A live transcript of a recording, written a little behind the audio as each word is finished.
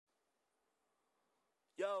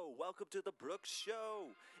Yo, welcome to the Brooks Show.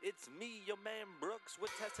 It's me, your man Brooks. We're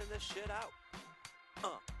testing this shit out.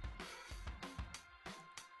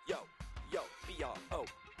 Yo,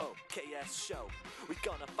 BROOKS show. We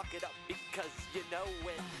gonna fuck it up because you know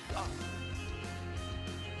it.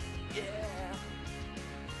 Yeah,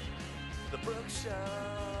 the Brooks Show.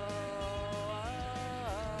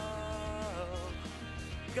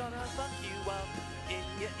 Gonna fuck you up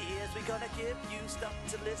in your ears. We gonna give you stuff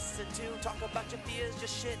to listen to. Talk about your fears, your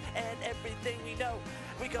shit, and everything we know.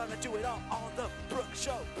 We gonna do it all on the Brooks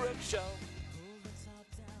Show. Brooks Show.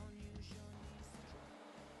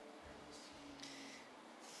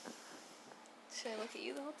 Should I look at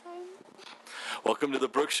you the whole time? Welcome to the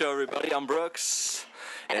Brooks Show, everybody. I'm Brooks.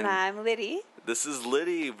 And I'm Liddy. This is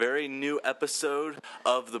Liddy. Very new episode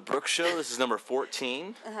of the Brooks Show. This is number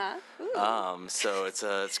 14. So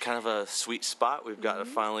it's kind of a sweet spot. We've got to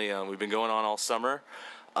finally. We've been going on all summer,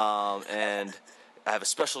 and I have a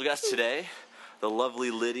special guest today. The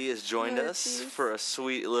lovely Liddy has joined us for a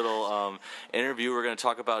sweet little interview. We're going to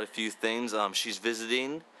talk about a few things. She's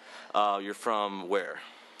visiting. You're from where?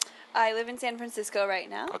 I live in San Francisco right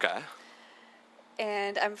now. Okay.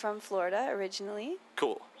 And I'm from Florida originally.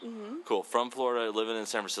 Cool. Cool. From Florida, living in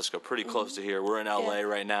San Francisco, pretty close to here. We're in LA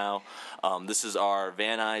right now. This is our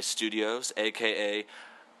Van Nuys Studios, a.k.a.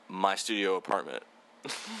 my studio apartment.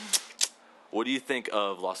 What do you think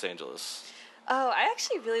of Los Angeles? Oh, I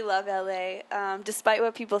actually really love LA. Despite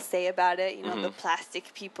what people say about it, you know, the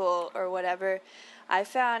plastic people or whatever, I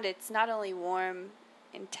found it's not only warm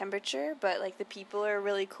in temperature, but like the people are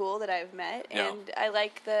really cool that I've met, and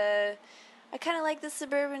I kind of like the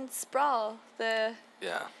suburban sprawl. The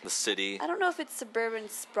city. I don't know if it's suburban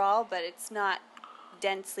sprawl, but it's not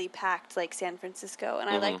densely packed like San Francisco, and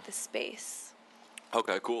I like the space.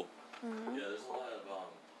 Okay, cool. Yeah, there's a lot of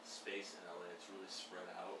space in LA. It's really spread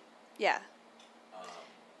out. Yeah.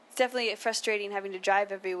 It's definitely frustrating having to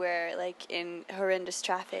drive everywhere, like in horrendous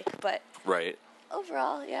traffic, but right.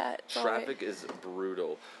 Overall, yeah. Traffic is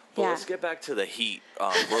brutal. But let's get back to the heat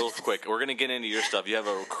real quick. We're going to get into your stuff. You have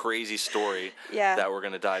a crazy story that we're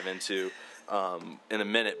going to dive into in a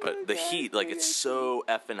minute. But the heat, like, it's so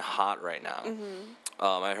effing hot right now.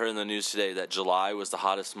 I heard in the news today that July was the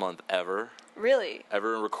hottest month ever. Really?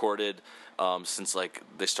 Ever recorded since, like,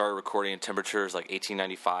 they started recording temperatures, like,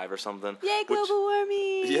 1895 or something. Yay, global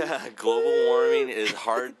warming! Yeah, global warming is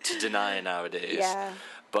hard to deny nowadays. Yeah.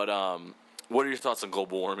 But, what are your thoughts on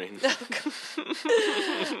global warming?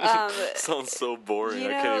 Sounds so boring. I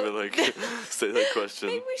can't even say that question.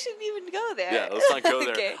 Maybe we shouldn't even go there. Yeah, let's not go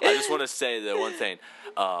there. Okay. I just want to say that one thing.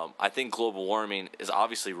 I think global warming is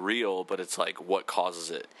obviously real, but it's like what causes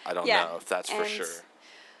it. I don't know if that's for sure.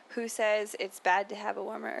 Who says it's bad to have a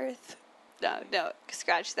warmer Earth? No,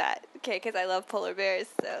 scratch that. Okay, because I love polar bears,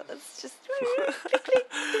 so let's just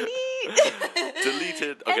delete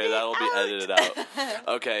it. Okay, that'll be edited out.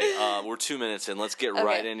 Okay, we're 2 minutes in. Let's get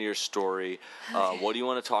right into your story. What do you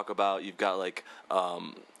want to talk about? You've got like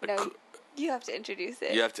you have to introduce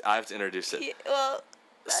it. I have to introduce it. Well.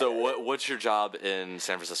 So what's your job in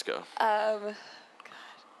San Francisco? God, do I really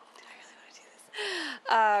want to do this?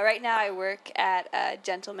 Right now I work at a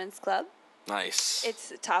gentleman's club. Nice.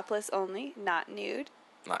 It's topless only, not nude.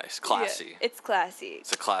 Nice. Classy. Yeah, it's classy.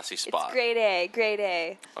 It's a classy spot. It's grade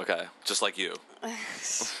A. Okay. Just like you.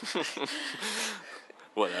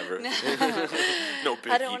 Whatever. No biggie.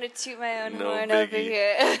 I don't want to toot my own horn over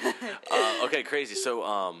here. Okay, crazy.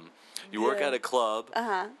 So, you work at a club,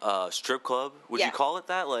 strip club. Would you call it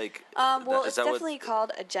that? Like, it's definitely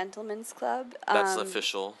called a gentleman's club. That's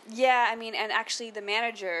official. Yeah, I mean, and actually, the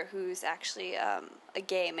manager, who's actually a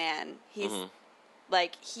gay man, he's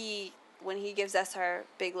like when he gives us our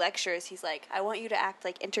big lectures, he's like, I want you to act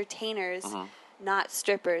like entertainers, not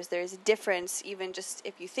strippers. There's a difference, even just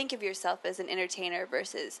if you think of yourself as an entertainer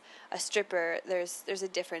versus a stripper, there's a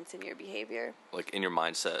difference in your behavior. Like in your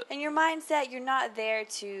mindset. In your mindset, you're not there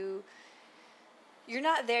to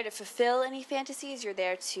fulfill any fantasies. You're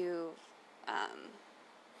there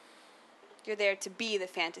to be the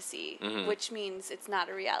fantasy, which means it's not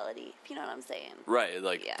a reality, if you know what I'm saying. Right,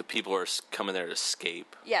 like the people are coming there to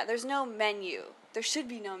escape. Yeah, there's no menu. There should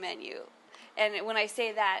be no menu. And when I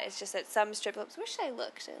say that, it's just that some strip clubs, where should I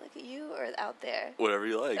look? Should I look at you or out there? Whatever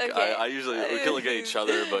you like. Okay. I usually, we can look at each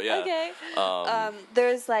other, but yeah. Okay.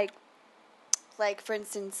 There's like for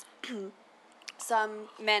instance, some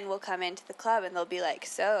men will come into the club and they'll be like,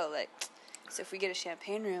 so if we get a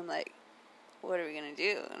champagne room, like, what are we going to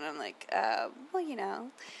do? And I'm like, well, you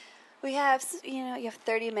know, We have, you have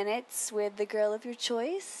 30 minutes with the girl of your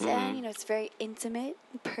choice, and, it's very intimate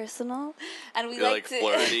and personal. And we like to...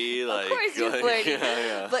 flirty, of course you're flirty.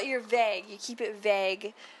 Yeah. But you're vague. You keep it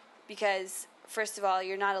vague because, first of all,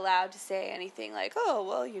 you're not allowed to say anything like, oh,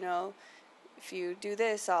 well, if you do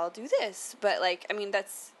this, I'll do this. But,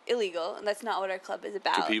 that's illegal, and that's not what our club is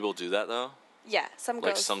about. Do people do that, though? Yeah, some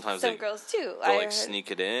girls. Sometimes some girls do. They'll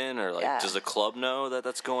sneak it in, or does the club know that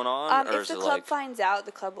that's going on? Or if the club finds out,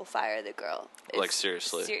 the club will fire the girl.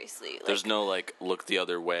 Seriously. Seriously. There's no look the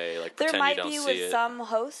other way, pretend you don't see it. There might be with some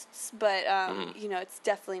hosts, but it's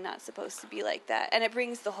definitely not supposed to be like that, and it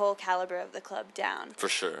brings the whole caliber of the club down. For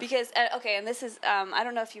sure. Because and this is I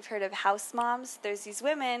don't know if you've heard of house moms. There's these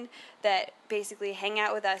women that basically hang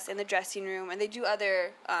out with us in the dressing room, and they do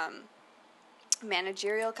other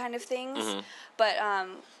managerial kind of things, but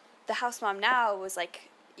the house mom now was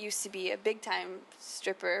used to be a big time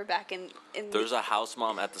stripper back in there's a house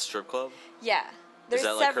mom at the strip club. Yeah, there's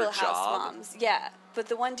several her house job? moms. Yeah, but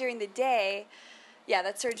the one during the day,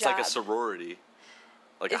 that's her job. It's like a sorority.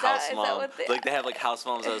 Like a house mom, they have house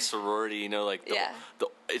moms at a sorority.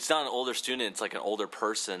 It's not an older student; it's an older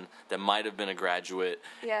person that might have been a graduate,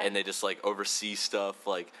 and they just oversee stuff,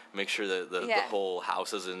 make sure that the whole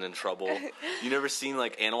house isn't in trouble. You never seen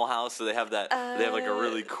Animal House? So they have that. They have a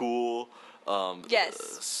really cool.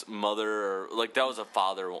 Yes. Mother, or that was a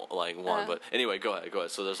father one, but anyway, go ahead.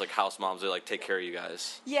 So there's house moms that take care of you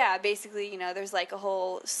guys. Yeah, basically, there's a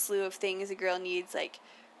whole slew of things a girl needs,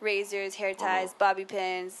 razors, hair ties, bobby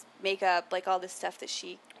pins, makeup, all this stuff that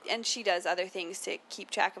she does other things to keep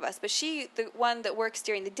track of us. But the one that works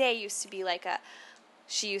during the day used to be a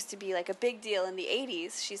big deal in the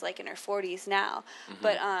 80s. She's in her 40s now.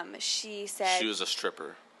 But she said she was a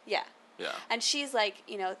stripper. Yeah. Yeah. And she's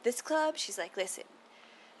this club, she's listen,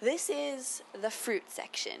 this is the fruit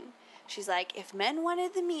section. She's if men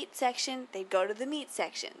wanted the meat section, they'd go to the meat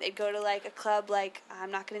section. They'd go to a club I'm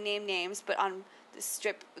not going to name names, but on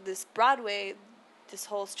this Broadway, this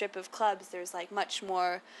whole strip of clubs, there's much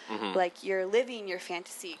more you're living your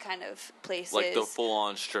fantasy kind of places, the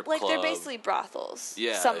full-on strip club. They're basically brothals.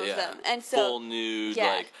 Yeah, some of them, and so full nude,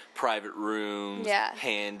 private rooms,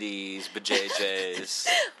 handies, bajayjays,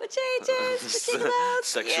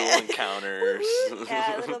 sexual encounters.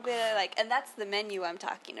 Yeah, a little bit of and that's the menu I'm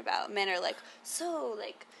talking about. Men are so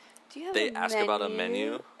do you have they a ask menu? about a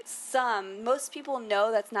menu? Most people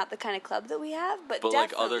know that's not the kind of club that we have, but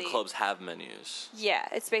definitely, other clubs have menus. Yeah,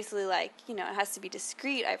 it's basically it has to be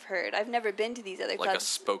discreet. I've heard. I've never been to these other clubs. A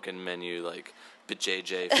spoken menu,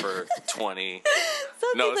 BJJ for 20.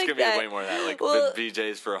 Something no, it's gonna be way more than that.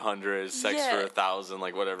 BJ's for 100, sex for 1,000,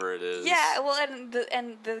 whatever it is. Yeah, well,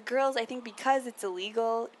 and the girls, I think because it's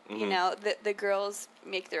illegal, the girls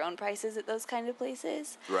make their own prices at those kind of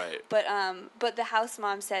places. Right. But the house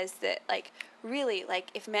mom says that really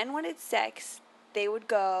if men wanted sex, they would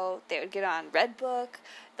get on Redbook,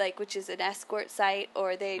 which is an escort site,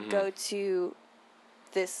 or they'd go to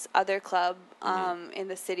this other club in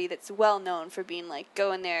the city that's well known for being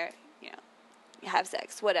go in there, have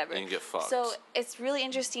sex, whatever. And get fucked. So it's really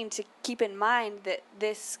interesting to keep in mind that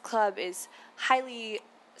this club is highly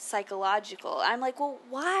psychological. I'm well,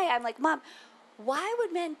 why? I'm Mom, why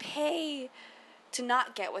would men pay to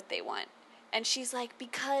not get what they want? And she's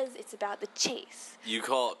because it's about the chase. You're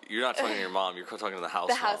not talking to your mom, you're talking to the house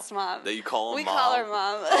mom. The house mom. That you call we mom? We call her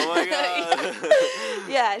mom. Oh my God.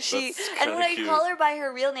 Yeah, and when cute. I call her by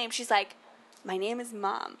her real name, she's my name is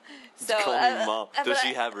Mom. So call me Mom. Does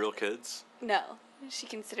she have real kids? No. She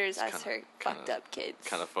considers us her fucked up kids.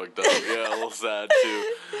 Kind of fucked up. Yeah, a little sad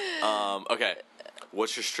too. Okay.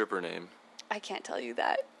 What's your stripper name? I can't tell you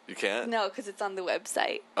that. You can't? No, because it's on the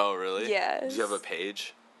website. Oh, really? Yeah. Do you have a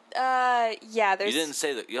page? Yeah, there's... You didn't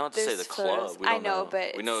say that. You don't have to say the club. I know,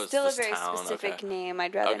 but we know it's still a very specific name.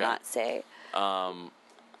 I'd rather not say.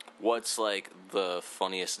 What's the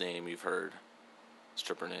funniest name you've heard?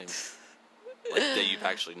 Stripper name? That you've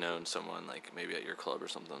actually known someone, maybe at your club or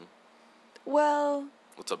something? Well...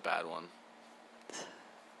 What's a bad one?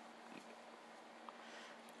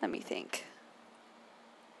 Let me think.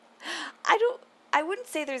 I wouldn't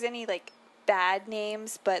say there's any, bad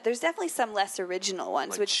names, but there's definitely some less original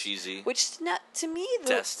ones. Which cheesy. Which, to me...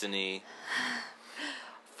 Destiny.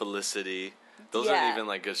 Felicity. Those aren't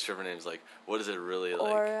even, good stripper names. What is it really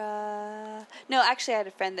like? Aura. No, actually, I had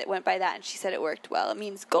a friend that went by that, and she said it worked well. It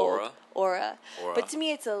means gold. Aura. But to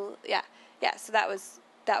me, it's yeah, so that was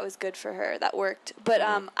good for her. That worked. But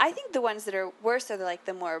I think the ones that are worse are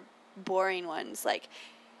the more boring ones. Like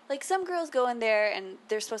some girls go in there, and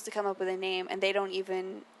they're supposed to come up with a name, and they don't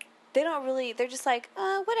even they don't really, they're just like,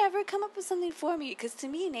 whatever, come up with something for me. Because to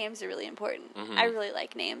me, names are really important. Mm-hmm. I really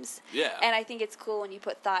like names. Yeah. And I think it's cool when you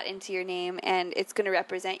put thought into your name and it's going to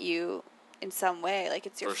represent you in some way. Like,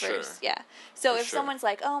 it's your For first. sure. Yeah. So For if sure. someone's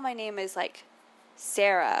like, oh, my name is like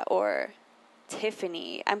Sarah or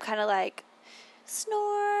Tiffany, I'm kind of like,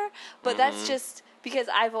 snore. But that's just because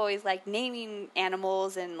I've always liked naming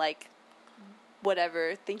animals and like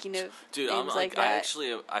whatever, thinking of Dude, names I'm like that.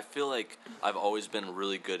 I feel like I've always been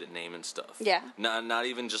really good at naming stuff. Yeah. Not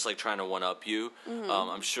even just like trying to one up you.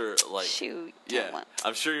 I'm sure like Shoot. yeah.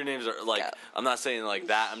 I'm sure your names are like Go. I'm not saying like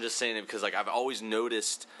that. I'm just saying it because like I've always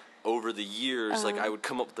noticed over the years like I would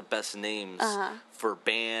come up with the best names for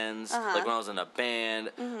bands. Like when I was in a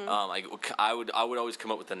band, I would always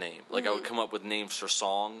come up with a name. Like I would come up with names for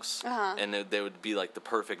songs, and they would be like the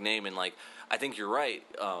perfect name. And like I think you're right.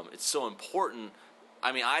 It's so important.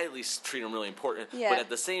 I mean, I at least treat them really important. Yeah. But at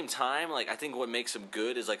the same time, like I think what makes them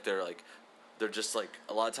good is like they're just like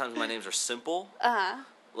a lot of times my names are simple.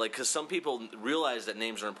 Like, because some people realize that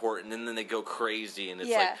names are important, and then they go crazy, and it's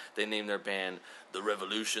like they name their band The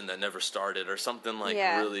Revolution That Never Started, or something like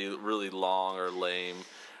really, really long or lame.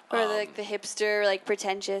 Or like the hipster, like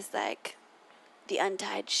pretentious, like The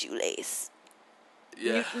Untied Shoelace.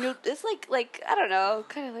 Yeah. It's like I don't know,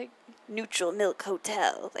 kind of like Neutral Milk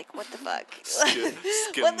Hotel. Like, what the fuck?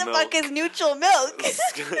 Skim What the milk. fuck is neutral milk?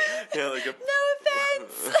 Yeah, like a No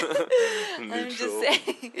offense. I'm just neutral.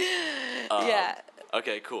 saying. Yeah.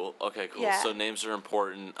 Okay, cool. Yeah. So names are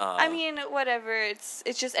important. I mean, whatever. It's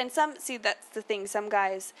just, and that's the thing. Some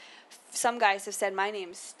guys have said my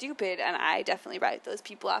name's stupid, and I definitely write those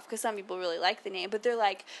people off because some people really like the name, but they're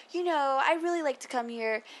like, I really like to come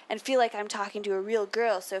here and feel like I'm talking to a real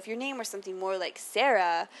girl. So if your name were something more like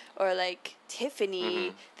Sarah or like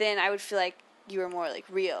Tiffany, then I would feel like you were more like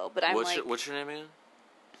real. But I'm what's your name again?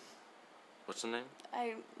 What's the name?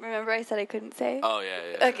 I remember I said I couldn't say. Oh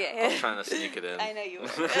yeah. Okay. I was trying to sneak it in. I know you were.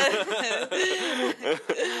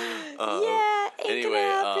 Ain't anyway,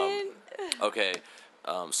 gonna happen. Okay,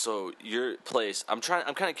 so your place. I'm kind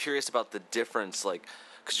of curious about the difference, like,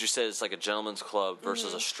 because you said it's like a gentleman's club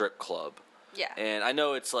versus a strip club. Yeah. And I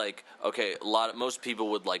know it's like, okay, most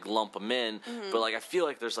people would like lump them in, but like I feel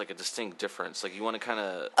like there's like a distinct difference. Like you want to kind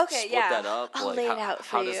of split that up. I'll like lay it out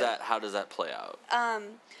for you. How does that play out?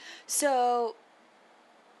 So,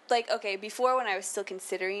 like, okay, before when I was still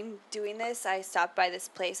considering doing this, I stopped by this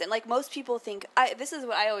place. And, like, most people think, this is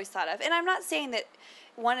what I always thought of. And I'm not saying that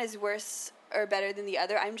one is worse or better than the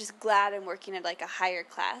other. I'm just glad I'm working at, like, a higher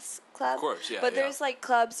class club. Of course, yeah. But there's, like,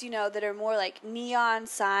 clubs, that are more, like, neon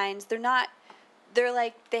signs. They're, like,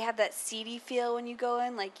 they have that seedy feel when you go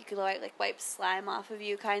in. Like, you could, like wipe slime off of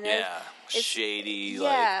you, kind of. Yeah. It's shady,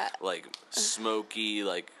 like smoky,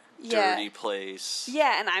 like, dirty place.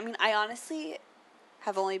 Yeah, and I mean, I honestly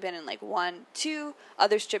have only been in like 2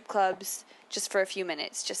 other strip clubs just for a few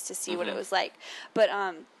minutes just to see what it was like. But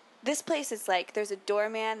this place is like, there's a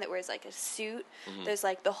doorman that wears like a suit. There's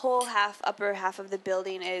like the whole upper half of the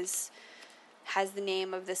building has the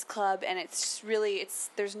name of this club, and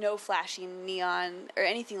there's no flashing neon or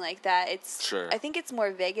anything like that. I think it's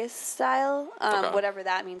more Vegas style, whatever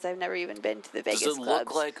that means. I've never even been to the Vegas clubs. Does it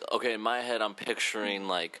look like, okay, in my head I'm picturing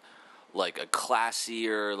like a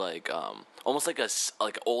classier, like almost like a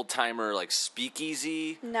old timer, like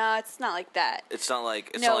speakeasy? No, it's not like that. It's not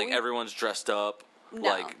like everyone's dressed up. No,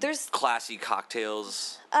 like there's classy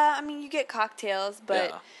cocktails. I mean, you get cocktails,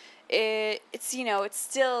 but it's it's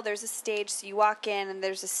still, there's a stage. So you walk in and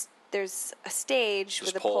there's a stage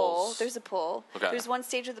with a pole. There's a pole. Okay. There's one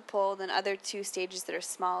stage with a pole, then other 2 stages that are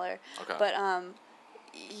smaller. Okay. But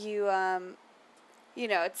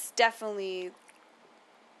it's definitely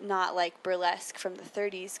not like burlesque from the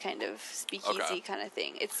 30s kind of speakeasy kind of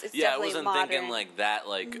thing. It's definitely I wasn't modern. thinking like that,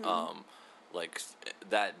 like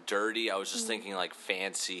that dirty. I was just thinking like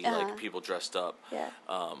fancy, like people dressed up. Yeah.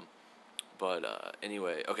 But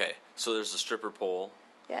anyway, okay. So there's the stripper pole.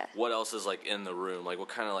 Yeah. What else is like in the room? Like what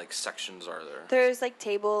kind of like sections are there? There's like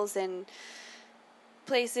tables and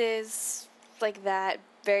places like that,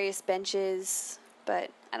 various benches, but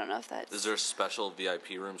I don't know if that's... Is there special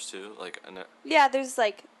VIP rooms too? Like, yeah, there's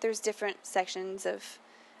different sections of...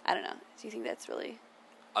 I don't know. Do you think that's really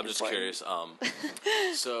I'm just curious.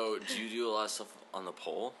 So, do you do a lot of stuff on the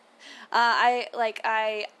pole?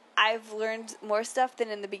 I've learned more stuff than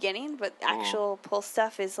in the beginning, but actual pole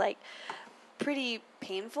stuff is like pretty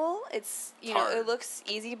painful. It's it looks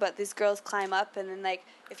easy, but these girls climb up, and then like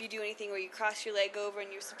if you do anything where you cross your leg over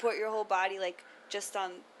and you support your whole body like just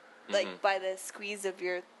on like by the squeeze of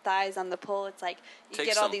your thighs on the pole, it's like you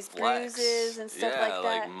get all these bruises and stuff like that.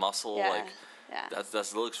 Like muscle, that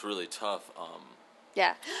looks really tough.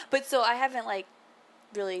 Yeah. But so I haven't, like,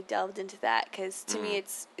 really delved into that because to me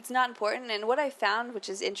it's not important. And what I found, which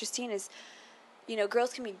is interesting, is, you know,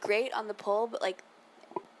 girls can be great on the pole, but, like,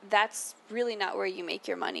 that's really not where you make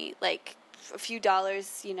your money. Like, a few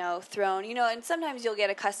dollars, you know, thrown, you know, and sometimes you'll get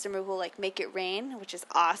a customer who will, like, make it rain, which is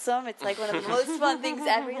awesome. It's, like, one of the most fun things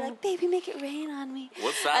ever. You're like, baby, make it rain on me.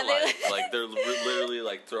 What's that like? Like, they're literally,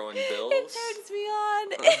 like, throwing bills? It turns me on.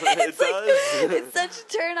 It does? It's such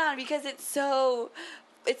a turn on because it's so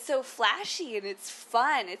flashy and it's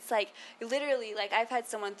fun. It's like literally, like, I've had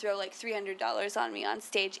someone throw like $300 on me on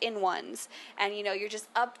stage in ones, and you know, you're just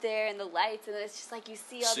up there in the lights, and then it's just like you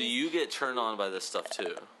see all. So you get turned on by this stuff too?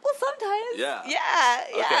 Well, sometimes. Yeah. Yeah.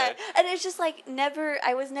 Okay. And it's just like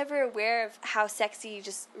I was never aware of how sexy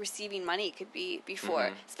just receiving money could be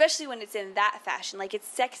before, especially when it's in that fashion. Like, it's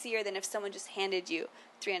sexier than if someone just handed you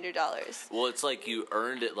 $300. Well, it's like you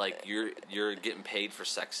earned it. Like you're getting paid for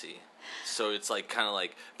sexy. So it's like kind of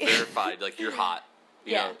like verified, like you're hot,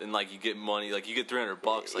 you know, and like you get money, like you get $300,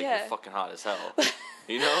 like you're fucking hot as hell,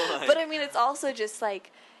 you know. Like, but I mean, it's also just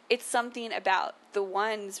like it's something about the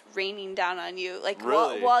ones raining down on you, like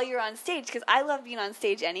really? while you're on stage. Because I love being on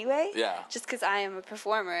stage anyway. Yeah. Just because I am a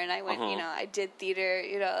performer and I went, you know, I did theater,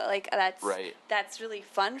 you know, like that's really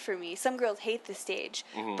fun for me. Some girls hate the stage,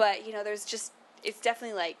 but you know, there's just. It's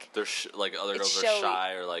definitely like... They're like other girls are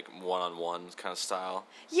shy or like one-on-one kind of style.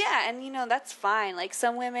 Yeah, and you know, that's fine. Like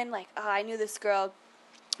some women, like, I knew this girl,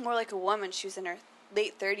 more like a woman. She was in her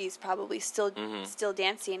late 30s probably, still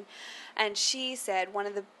dancing. And she said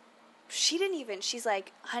she's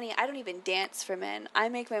like, honey, I don't even dance for men. I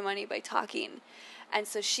make my money by talking. And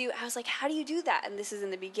so I was like, how do you do that? And this is in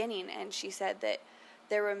the beginning. And she said that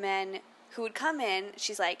there were men who would come in.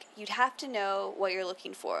 She's like, you'd have to know what you're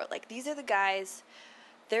looking for. Like, these are the guys,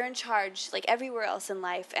 they're in charge, like everywhere else in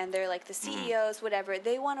life, and they're like the CEOs, whatever.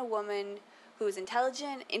 They want a woman who is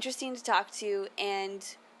intelligent, interesting to talk to,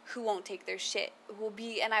 and who won't take their shit.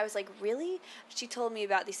 And I was like, really? She told me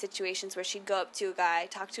about these situations where she'd go up to a guy,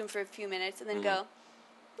 talk to him for a few minutes, and then go,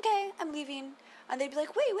 okay, I'm leaving. And they'd be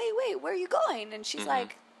like, wait, where are you going? And she's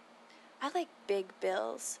like, I like big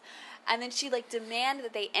bills. And then she like demand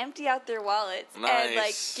that they empty out their wallets and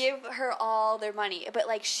like give her all their money. But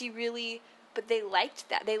like but they liked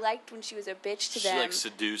that. They liked when she was a bitch to them. She like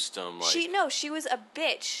seduced them. Like she was a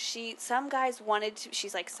bitch. Some guys want you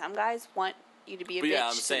to be a bitch. But yeah,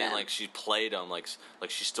 I'm saying like she played them like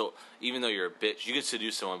she still, even though you're a bitch, you can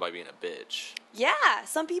seduce someone by being a bitch. Yeah,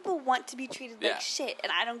 some people want to be treated like shit,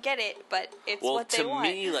 and I don't get it, but it's what they want. Well,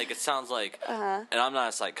 to me, like, it sounds like, and I'm not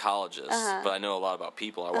a psychologist, but I know a lot about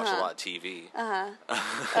people. I watch a lot of TV.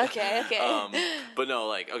 Okay. But no,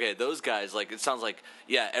 like, okay, those guys, like, it sounds like,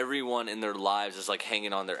 everyone in their lives is, like,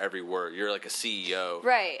 hanging on their every word. You're, like, a CEO.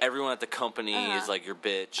 Right. Everyone at the company is, like, your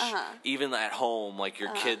bitch. Even at home, like,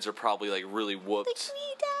 your kids are probably, like, really whooped. Like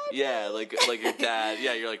me, Dad. Yeah, like your dad.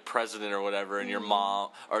 Yeah, you're, like, president or whatever, and your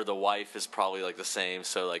mom or the wife is probably like the same.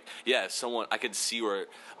 So like, someone I could see where,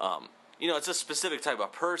 you know, it's a specific type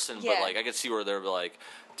of person, but like I could see where they're like,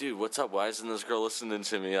 dude, what's up? Why isn't this girl listening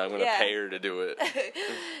to me? I'm gonna pay her to do it.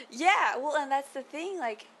 Yeah, well, and that's the thing.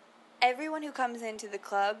 Like, everyone who comes into the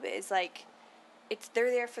club is like,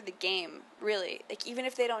 they're there for the game, really. Like, even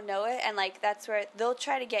if they don't know it, and like that's where they'll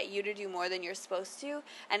try to get you to do more than you're supposed to.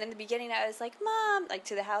 And in the beginning, I was like, Mom, like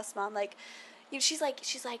to the house mom, like, you know, she's like,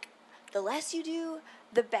 the less you do,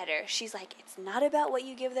 the better. She's like, it's not about what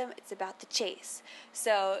you give them, it's about the chase.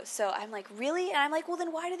 So I'm like, really? And I'm like, well,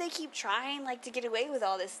 then why do they keep trying, like, to get away with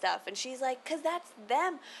all this stuff? And she's like, because that's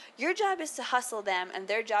them. Your job is to hustle them, and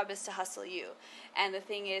their job is to hustle you. And the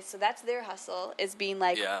thing is, so that's their hustle, is being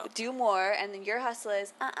like, do more, and then your hustle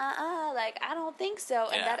is, like, I don't think so,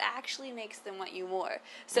 and that actually makes them want you more.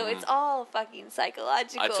 So it's all fucking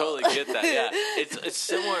psychological. I totally get that, yeah. It's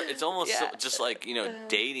similar, it's almost just like, you know,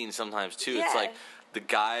 dating sometimes, too. It's like, the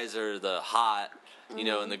guys are the hot, you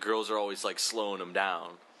know, and the girls are always, like, slowing them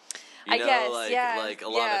down. You know, like a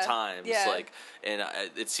lot of times, like, and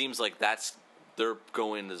it seems like they're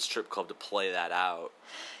going to the strip club to play that out.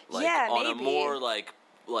 Like, on a more, like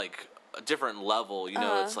a different level, you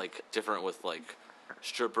know, it's, like, different with, like,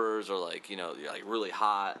 strippers or, like, you know, you're, like, really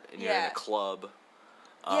hot and you're in a club.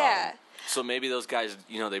 So maybe those guys,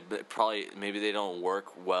 you know, maybe they don't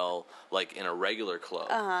work well, like, in a regular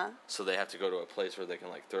club. So they have to go to a place where they can,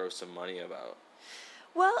 like, throw some money about.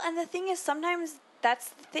 Well, and the thing is, sometimes that's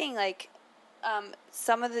the thing, like,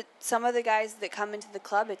 some of the guys that come into the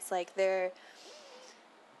club, it's like there's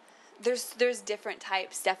different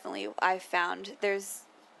types, definitely, I've found. There's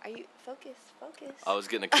Are you focus? I was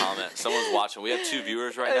getting a comment. Someone's watching. We have 2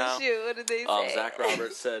 viewers right now. Oh shoot! What did they say? Zach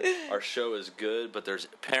Roberts said our show is good, but there's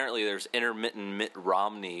intermittent Mitt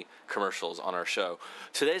Romney commercials on our show.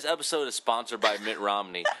 Today's episode is sponsored by Mitt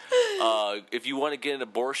Romney. If you want to get an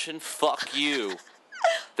abortion, fuck you.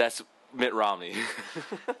 That's Mitt Romney.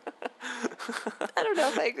 I don't know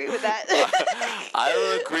if I agree with that. I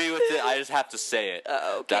don't agree with it. I just have to say it.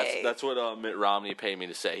 Okay. That's what Mitt Romney paid me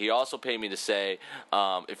to say. He also paid me to say,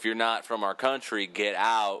 if you're not from our country, get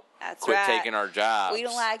out. That's Quit right. taking our jobs. We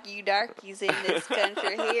don't like you darkies in this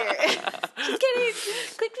country here. Just kidding.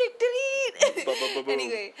 Click, delete.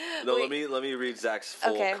 Anyway. No, let me read Zach's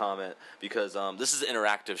full comment because this is an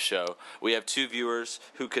interactive show. We have 2 viewers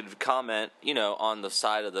who could comment, on the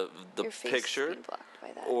side of the Your face picture. is being blocked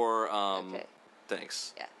by that. Or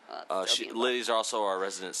thanks. Yeah. Well, Liddy's also our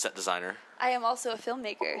resident set designer. I am also a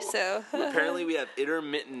filmmaker, so. Apparently, we have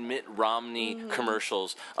intermittent Mitt Romney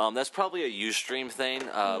commercials. That's probably a Ustream thing.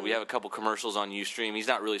 We have a couple commercials on Ustream. He's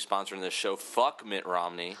not really sponsoring this show. Fuck Mitt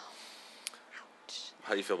Romney. Ouch.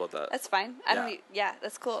 How do you feel about that? That's fine.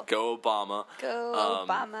 That's cool. Go Obama. Go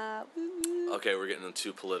Obama. Woo. Okay, we're getting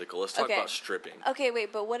too political. Let's talk about stripping. Okay,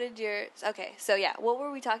 wait, but what did your... Okay, so yeah, what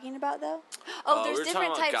were we talking about, though? There's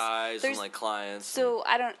different types. Guys and, clients. So,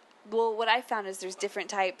 I don't... Well, what I found is there's different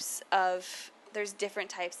types of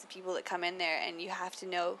people that come in there, and you have to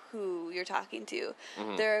know who you're talking to.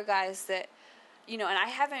 Mm-hmm. There are guys that, and I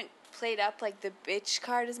haven't played up, like, the bitch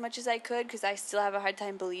card as much as I could, because I still have a hard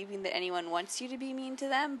time believing that anyone wants you to be mean to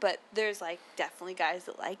them, but there's, like, definitely guys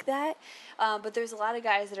that like that. But there's a lot of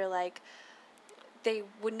guys that are, like... They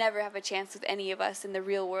would never have a chance with any of us in the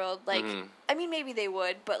real world. Like, I mean, maybe they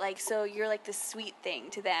would, but, like, so you're, like, this sweet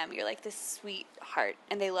thing to them. You're, like, this sweetheart,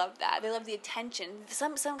 and they love that. They love the attention.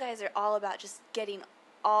 Some guys are all about just getting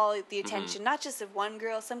all the attention, not just of one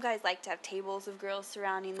girl. Some guys like to have tables of girls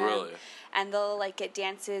surrounding them. Really? And they'll, like, get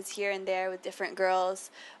dances here and there with different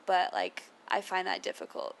girls. But, like, I find that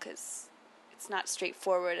difficult because... It's not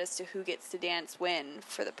straightforward as to who gets to dance when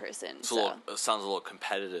for the person. It sounds a little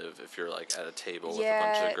competitive if you're like at a table with a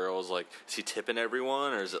bunch of girls. Like, is he tipping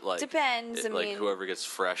everyone, or is it like depends? Whoever gets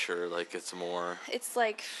fresher, like gets more. It's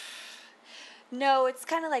like no, it's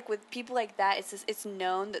kind of like with people like that. It's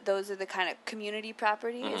known that those are the kind of community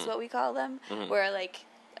property is what we call them. Where like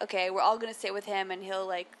okay, we're all gonna sit with him, and he'll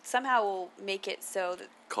like somehow will make it so that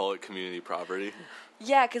call it community property.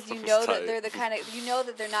 Yeah, because that they're the kind of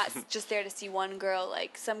that they're not just there to see one girl.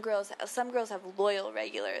 Like some girls have loyal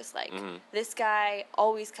regulars. Like this guy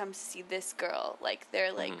always comes to see this girl. Like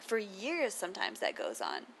they're like for years. Sometimes that goes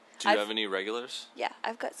on. Do you have any regulars? Yeah,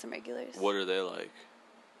 I've got some regulars. What are they like?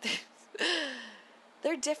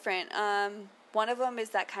 They're different. One of them is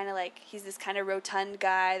that kind of like he's this kind of rotund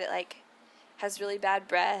guy that like has really bad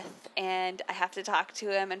breath, and I have to talk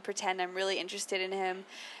to him and pretend I'm really interested in him,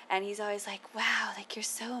 and he's always like, wow, like you're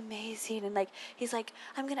so amazing, and like he's like,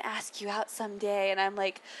 I'm gonna ask you out someday, and I'm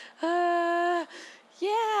like, yeah,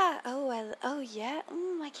 oh yeah,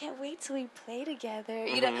 I can't wait till we play together,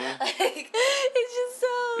 you know, like it's just so.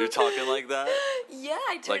 You're talking like that? Yeah,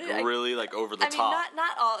 I like really like over the top. I mean,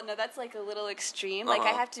 not all. No, that's like a little extreme. Like I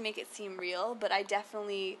have to make it seem real, but I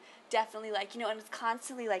definitely like, and it's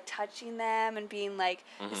constantly like touching them and being like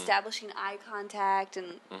establishing eye contact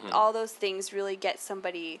and all those things really get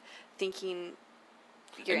somebody thinking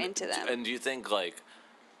you're into them. And do you think like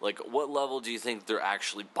what level do you think they're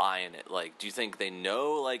actually buying it? Like, do you think they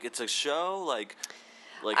know like it's a show? Like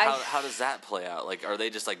how does that play out? Like, are they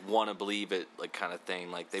just like want to believe it, like kind of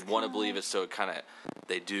thing? Like they want to believe it, so it kind of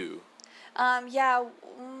they do.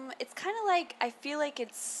 It's kind of like I feel like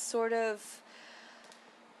it's sort of.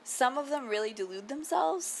 Some of them really delude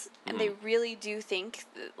themselves, and they really do think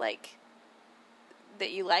that, like,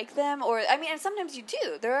 that you like them. Or, I mean, and sometimes you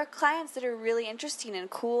do. There are clients that are really interesting and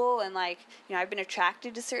cool, and, like, I've been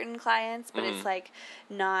attracted to certain clients, but it's, like,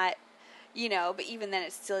 not, but even then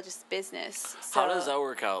it's still just business. So. How does that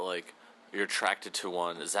work out? Like, you're attracted to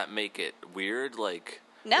one. Does that make it weird? Like...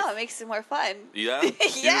 No, it makes it more fun. Yeah?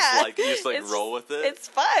 Yeah. You just roll with it? It's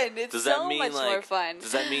fun. It's much more fun.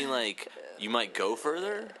 Does that mean, like, you might go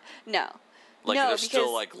further? No. Like, there's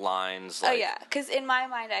still, like, lines, like... Oh, yeah. Because in my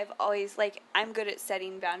mind, I've always, like, I'm good at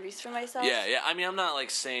setting boundaries for myself. Yeah. I mean, I'm not,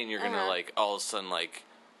 like, saying you're gonna, like, all of a sudden, like,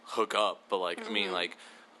 hook up. But, like, I mean, like,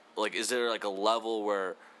 is there, like, a level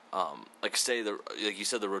where, like, say, like you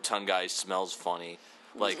said, the rotund guy smells funny.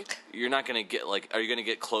 Like, you're not going to get, like, are you going to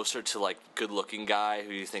get closer to, like, good-looking guy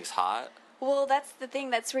who you think's hot? Well, that's the thing.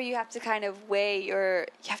 That's where you have to kind of weigh you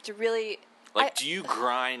have to really... Like, do you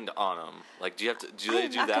grind on them? Like, do they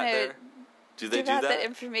do that there? Do they do that? That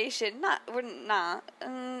information. We're not.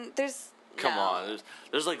 There's... Come on.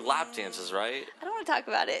 There's like lap dances, right? I don't want to talk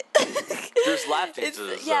about it. There's lap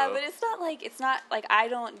dances. Yeah, but it's not like I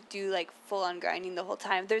don't do like full on grinding the whole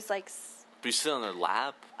time. There's like. But you sit on their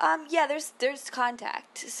lap? Yeah, there's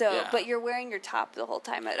contact. So, Yeah. But you're wearing your top the whole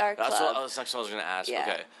time at our club. That's what next one I was going to ask.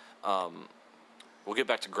 Yeah. Okay. We'll get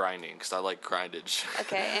back to grinding because I like grindage.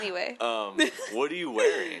 Okay, anyway. What are you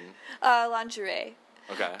wearing? Lingerie.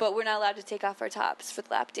 Okay. But we're not allowed to take off our tops for the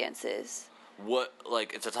lap dances. What,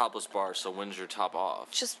 like, it's a topless bar, so when's your top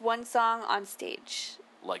off? Just one song on stage.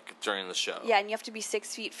 Like, during the show? Yeah, and you have to be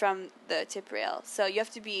 6 feet from the tip rail. So you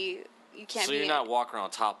have to be, you can't So be. you're not walking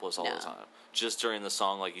around topless all No. the time? Just during the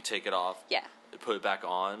song, like, you take it off? Yeah. Put it back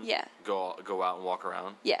on? Yeah. Go out and walk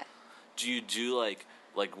around? Yeah. Do you do, like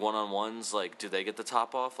one-on-ones? Like, do they get the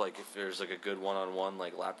top off? Like, if there's, like, a good one-on-one,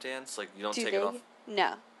 like, lap dance? Like, you don't take it off?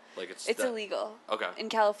 No. Like, it's illegal. Okay. In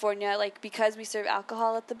California, like, because we serve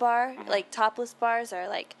alcohol at the bar, like, topless bars are,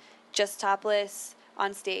 like, just topless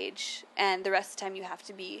on stage, and the rest of the time you have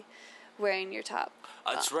to be wearing your top.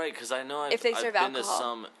 That's right, because I know if they I've serve been alcohol. to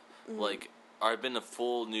some, like, I've been to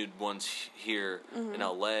full nude ones here in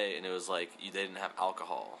LA, and it was like, they didn't have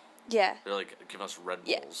alcohol. Yeah. They're like, giving us Red Bulls.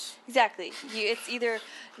 Yeah, exactly. It's either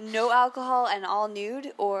no alcohol and all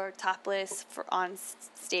nude, or topless on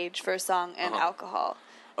stage for a song and alcohol.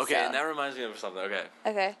 Okay, So. and that reminds me of something.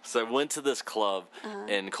 Okay. So I went to this club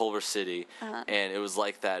in Culver City, and it was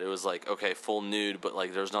like that. It was like, okay, full nude, but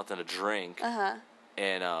like there was nothing to drink.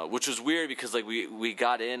 And which was weird because like we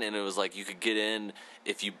got in and it was like you could get in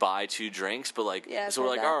if you buy 2 drinks, but like so we're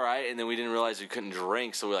like all right, and then we didn't realize we couldn't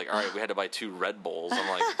drink, so we're like all right, we had to buy 2 Red Bulls. I'm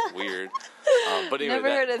like weird, but anyway, Never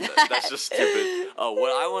heard of that. That's just stupid.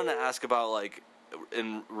 What I want to ask about like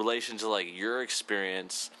in relation to like your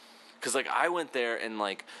experience. Because, like, I went there and,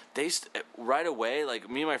 like, right away, like,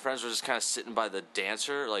 me and my friends were just kind of sitting by the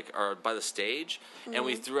dancer, like, or by the stage, and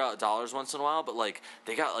we threw out dollars once in a while, but, like,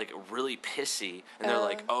 they got, like, really pissy, and they're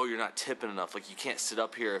like, oh, you're not tipping enough. Like, you can't sit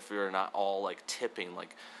up here if you're not all, like, tipping.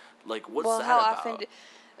 Like what's that about?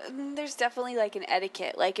 There's definitely, like, an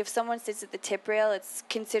etiquette. Like, if someone sits at the tip rail, it's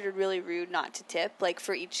considered really rude not to tip, like,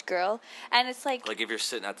 for each girl. And it's like... Like, if you're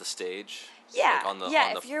sitting at the stage? Yeah,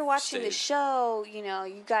 like if you're watching the show, you know,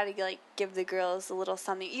 you gotta, like, give the girls a little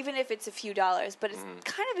something, even if it's a few dollars, but it's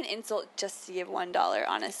kind of an insult just to give $1,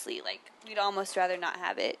 honestly. Like, we'd almost rather not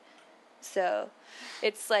have it. So,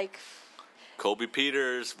 it's like... Colby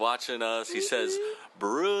Peters watching us, he says,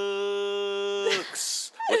 Brooks,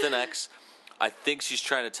 with an X. I think she's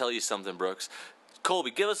trying to tell you something, Brooks.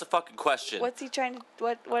 Colby, give us a fucking question. What's he trying to...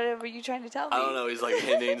 What are you trying to tell me? I don't know. He's, like,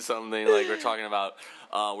 hinting something. Like, we're talking about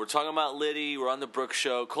Liddy. We're on the Brooks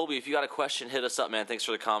Show. Colby, if you got a question, hit us up, man. Thanks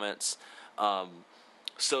for the comments.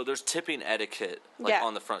 So there's tipping etiquette, like,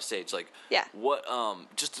 on the front stage. Like, what,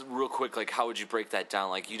 just real quick, like, how would you break that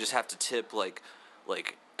down? Like, you just have to tip, like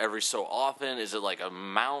every so often? Is it, like,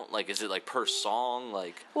 amount? Like, is it, like, per song?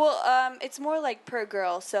 Like... Well, it's more, like, per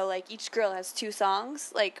girl. So, like, each girl has 2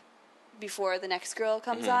 songs, like... before the next girl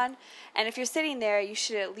comes on. And if you're sitting there, you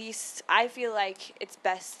should at least, I feel like it's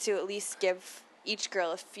best to at least give each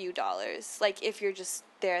girl a few dollars, like if you're just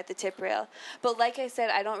there at the tip rail. But like I said,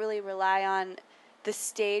 I don't really rely on the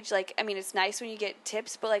stage. Like, I mean, it's nice when you get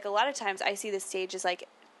tips, but like a lot of times I see the stage as like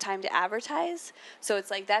time to advertise. So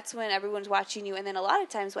it's like that's when everyone's watching you. And then a lot of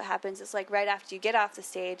times what happens is like right after you get off the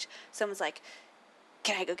stage, someone's like,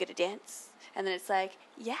 can I go get a dance? And then it's like,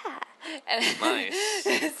 yeah. And nice. So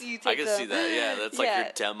you take I can see that. Yeah, that's like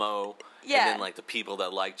your demo. Yeah. And then like the people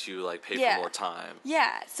that liked you like pay for more time.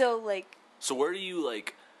 Yeah. So like. So where do you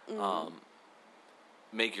like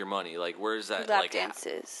make your money? Like where is that? Lap like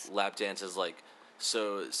dances. Lap dances. Like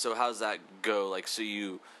so how's that go? Like so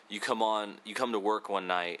you come to work one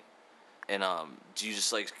night, and do you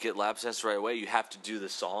just like get lap dances right away? You have to do the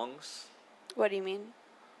songs. What do you mean?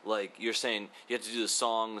 Like you're saying, you have to do the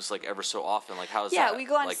songs like ever so often. Like how's that? Yeah, we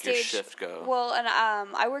go on like stage. Your shift go? Well, and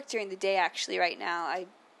I work during the day actually right now.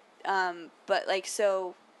 But like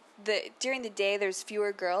so, during the day there's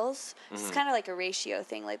fewer girls. It's kind of like a ratio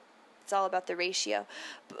thing. Like it's all about the ratio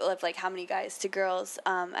of like how many guys to girls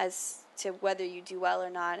as to whether you do well or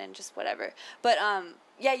not and just whatever. But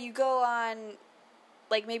yeah, you go on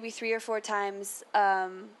like maybe 3 or 4 times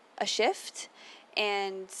a shift,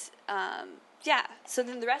 and yeah, so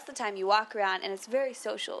then the rest of the time you walk around and it's very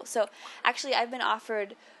social. So actually I've been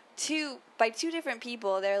offered by 2 different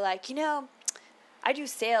people. They're like, you know, I do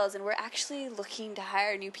sales and we're actually looking to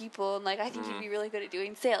hire new people, and like I think you'd be really good at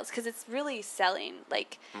doing sales because it's really selling.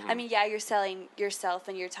 Like I mean, yeah, you're selling yourself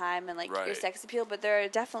and your time and like your sex appeal, but there are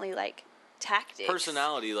definitely like tactics.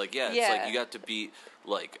 Personality, like, yeah, it's like you got to be,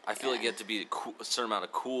 like, I feel like you have to be a certain amount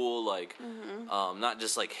of cool, like, not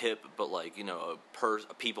just, like, hip, but, like, you know,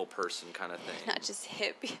 a people person kind of thing. Not just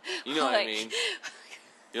hip. You know what I mean?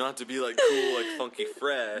 You don't have to be, like, cool, like, funky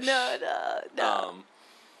fresh. No.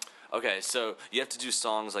 Okay, so you have to do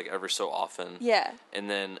songs, like, every so often. Yeah. And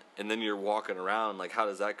then you're walking around, like, how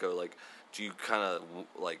does that go? Like, do you kind of,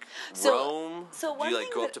 like, roam? So do you,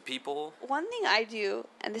 like, go up to people? One thing I do,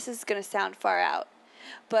 and this is going to sound far out,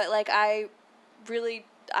 but, like, I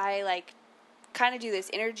like, kind of do this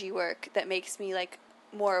energy work that makes me, like,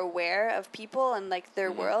 more aware of people and, like,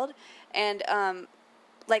 their world. And,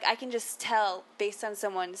 like, I can just tell, based on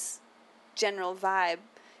someone's general vibe,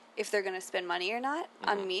 if they're going to spend money or not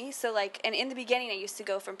on me. So, like, and in the beginning, I used to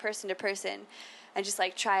go from person to person and just,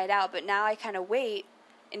 like, try it out. But now I kind of wait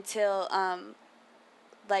until,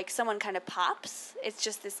 like, someone kind of pops. It's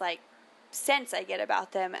just this, like, sense I get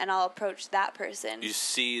about them, and I'll approach that person. You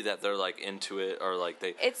see that they're, like, into it, or, like,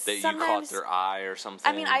 that you caught their eye or something?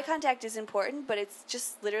 I mean, eye contact is important, but it's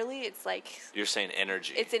just literally, it's like... You're saying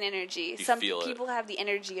energy. It's an energy. You Some feel people it. have the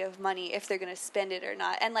energy of money if they're going to spend it or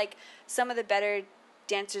not. And, like, some of the better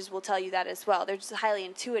dancers will tell you that as well. They're just highly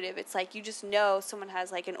intuitive. It's like you just know someone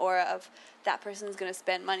has, like, an aura of that person's going to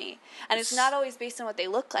spend money. And it's not always based on what they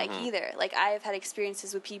look like either. Like, I have had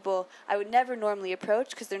experiences with people I would never normally approach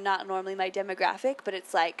because they're not normally my demographic, but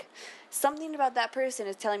it's like something about that person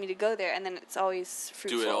is telling me to go there, and then it's always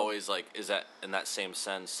fruitful. Do it always, like, is that in that same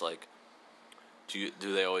sense, like, do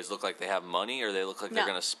they always look like they have money, or they look like they're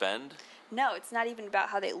going to spend? No, it's not even about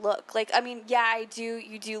how they look. Like, I mean, yeah,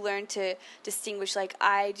 you do learn to distinguish, like,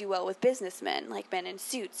 I do well with businessmen, like men in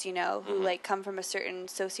suits, you know, who, like, come from a certain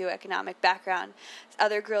socioeconomic background.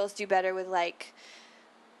 Other girls do better with, like,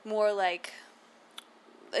 more, like,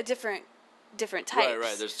 a different types.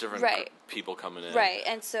 Right, there's different people coming in. Right,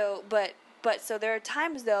 and so, but so there are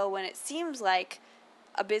times, though, when it seems like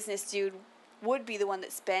a business dude would be the one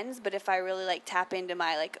that spends, but if I really, like, tap into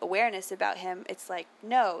my, like, awareness about him, it's like,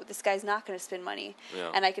 no, this guy's not going to spend money.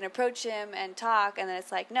 Yeah. And I can approach him and talk, and then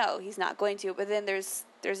it's like, no, he's not going to. But then there's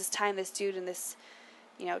this time this dude in this,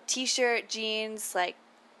 you know, t-shirt, jeans, like,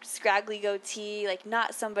 scraggly goatee, like,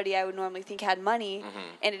 not somebody I would normally think had money,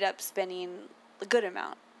 ended up spending a good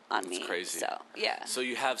amount on me. That's crazy. So, yeah. So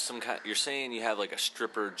you have you're saying you have, like, a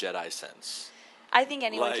stripper Jedi sense. I think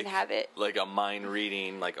anyone can have it. Like a mind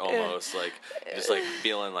reading, like, almost, like, just, like,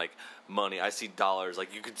 feeling, like, money. I see dollars,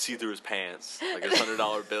 like, you could see through his pants. Like, there's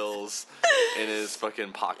 $100 bills in his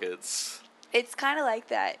fucking pockets. It's kind of like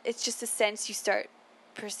that. It's just a sense you start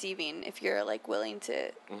perceiving if you're, like, willing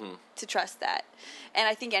to trust that. And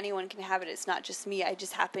I think anyone can have it. It's not just me. I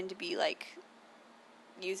just happen to be, like,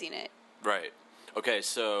 using it. Right. Okay,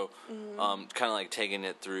 so kind of, like, taking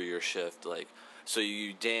it through your shift, like, so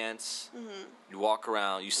you dance, you walk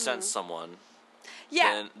around, you sense someone.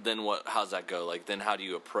 Yeah. Then what? How's that go? Like, then how do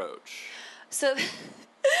you approach? So,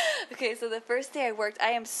 okay, so the first day I worked, I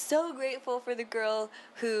am so grateful for the girl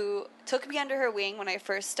who took me under her wing when I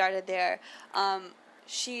first started there.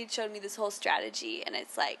 She showed me this whole strategy, and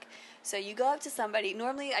it's like, so you go up to somebody.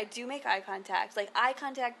 Normally, I do make eye contact. Like, eye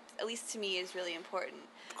contact, at least to me, is really important.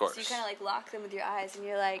 Of course. So you kind of, like, lock them with your eyes, and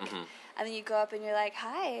you're like... And then you go up and you're like,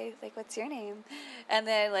 hi, like, what's your name? And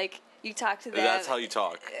then, like, you talk to them. That's how you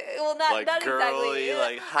talk. Well, not, like, not girly, exactly.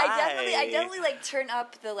 Like, hi. I definitely, like, turn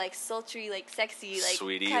up the, like, sultry, like, sexy, like,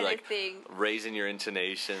 sweetie, kind like, of thing. Raising your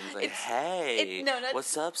intonations. Like, hey,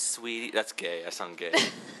 what's up, sweetie? That's gay. I sound gay.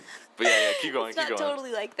 But yeah, keep going, It's not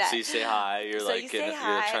totally like that. So you say hi. You're, like, you're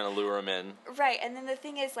trying to lure them in. Right, and then the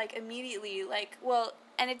thing is, like, immediately, like, well...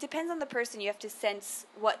 And it depends on the person. You have to sense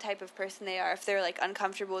what type of person they are, if they're, like,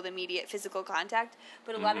 uncomfortable with immediate physical contact.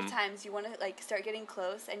 But a lot of times you want to, like, start getting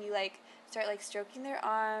close, and you, like, start, like, stroking their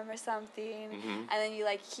arm or something. And then you,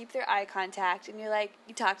 like, keep their eye contact, and you're, like,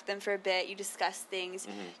 you talk to them for a bit, you discuss things.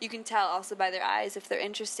 You can tell also by their eyes if they're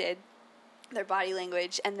interested, their body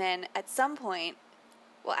language. And then at some point,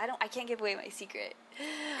 well, I can't give away my secret.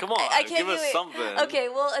 Come on, I can't give us something. Okay,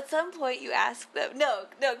 well, at some point you ask them. No,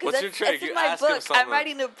 because that's in my book. I'm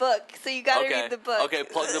writing a book, so you gotta read the book. Okay,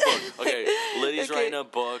 plug the book. Okay, Lydia's writing a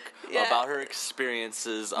book about her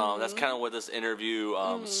experiences. That's kind of what this interview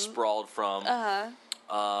sprawled from.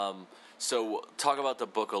 So talk about the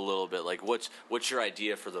book a little bit. Like, what's your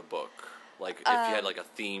idea for the book? Like, if you had, like, a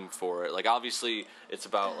theme for it. Like, obviously, it's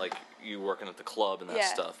about, like, you working at the club and that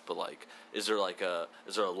stuff. But, like, is there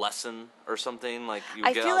a lesson or something, like, you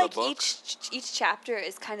get out of the book? I feel like each chapter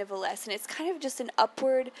is kind of a lesson. It's kind of just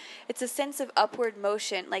it's a sense of upward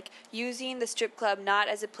motion. Like, using the strip club not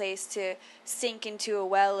as a place to sink into a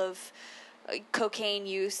well of cocaine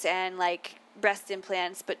use and, like, breast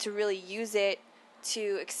implants, but to really use it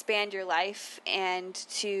to expand your life and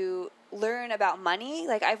to learn about money.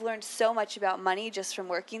 Like, I've learned so much about money just from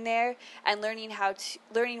working there and learning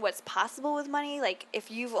what's possible with money. Like,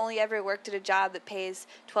 if you've only ever worked at a job that pays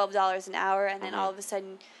 $12 an hour and then all of a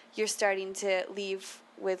sudden you're starting to leave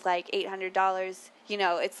with like $800, you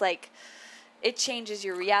know, it's like, it changes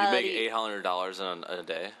your reality. You make $800 in a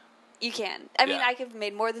day? You can. I mean, I could have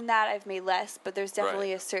made more than that. I've made less, but there's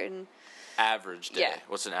definitely a certain... Average day. Yeah.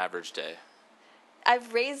 What's an average day?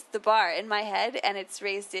 I've raised the bar in my head, and it's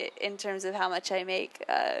raised it in terms of how much I make,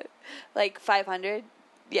 like 500.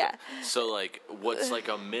 Yeah. So, like, what's like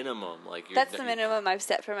a minimum? Like, that's the minimum I've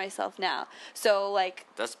set for myself now. So, like...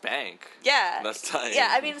 That's bank. Yeah. That's tight. Yeah,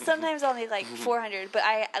 I mean, sometimes I'll make like 400, but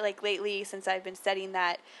I like lately, since I've been studying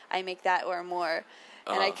that, I make that or more.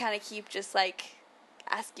 And I kind of keep just like...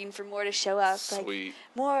 asking for more to show up. Sweet.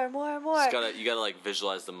 Like, more. You gotta like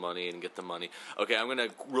visualize the money and get the money. Okay, I'm gonna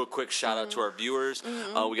real quick shout out to our viewers.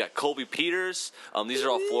 We got Colby Peters. These are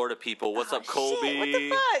all Florida people. What's up, Colby? Shit, what the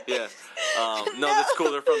fuck? Yeah. No, that's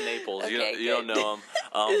cool. They're from Naples. Okay, you don't know them,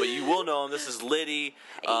 but you will know them. This is Liddy.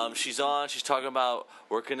 She's on. She's talking about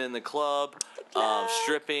working in the club.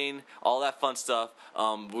 Stripping, all that fun stuff.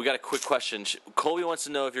 We got a quick question. Colby wants to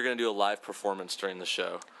know if you're going to do a live performance during the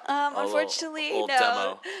show. Unfortunately, little no.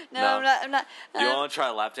 Demo. No, I'm not. You want to try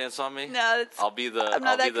a lap dance on me? No, I'll be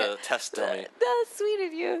the test dummy. That's sweet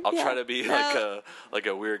of you. I'll try to be like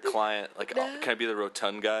a weird client. Like, can I be the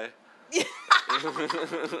rotund guy?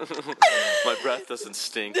 My breath doesn't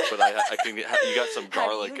stink, but I can get. You got some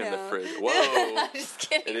garlic in the fridge. Whoa! I'm just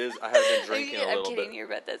kidding. It is. I have been drinking a little I'm kidding. bit. Your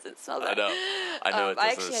breath doesn't smell that. I know it doesn't. I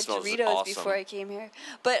actually had Doritos awesome. before I came here,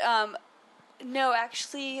 but no,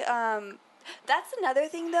 actually, that's another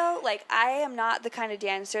thing though. Like, I am not the kind of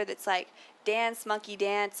dancer that's like dance monkey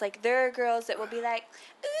dance. Like, there are girls that will be like,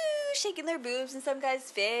 ooh, shaking their boobs in some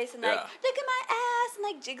guy's face and like, look at my ass, and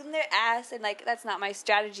like jiggling their ass, and like that's not my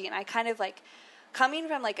strategy. And I kind of like, coming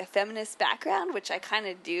from like a feminist background, which I kind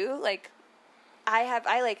of do, like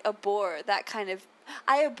I like abhor that kind of,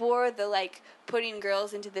 I abhor the like putting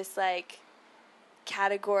girls into this like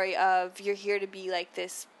category of you're here to be like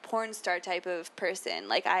this porn star type of person.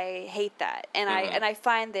 Like, I hate that. And I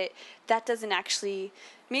find that doesn't actually,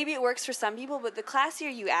 maybe it works for some people, but the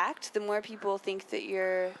classier you act, the more people think that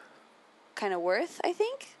you're kind of worth, I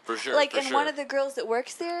think. For sure. Like, for one of the girls that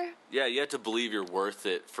works there. Yeah, you have to believe you're worth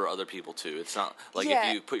it for other people too. It's not like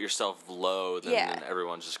if you put yourself low, then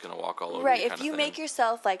everyone's just gonna walk all over you. Right. If you make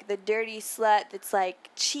yourself like the dirty slut that's like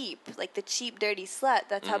cheap, like the cheap dirty slut,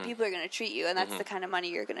 that's how people are gonna treat you, and that's the kind of money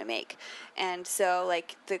you're gonna make. And so,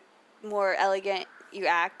 like, the more elegant you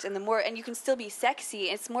act, and the more, and you can still be sexy,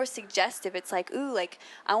 it's more suggestive. It's like, ooh, like,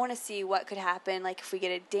 I want to see what could happen, like, if we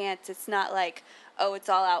get a dance. It's not like, oh, it's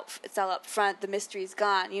all up front, the mystery's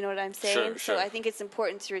gone, you know what I'm saying? Sure. So I think it's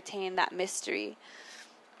important to retain that mystery.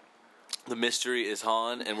 The mystery is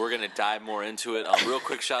on, and we're going to dive more into it. Real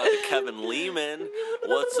quick shout out to Kevin Lehman.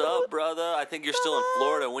 What's up, brother? I think you're still in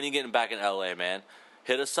Florida. When are you getting back in LA, man?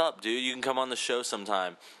 Hit us up, dude. You can come on the show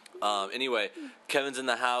sometime. Anyway, Kevin's in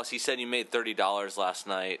the house. He said you made $30 last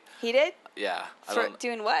night. He did? Yeah. For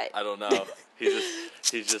doing what? I don't know.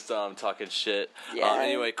 He's just talking shit. Yeah.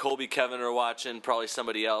 Anyway, Colby, Kevin are watching. Probably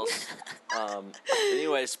somebody else.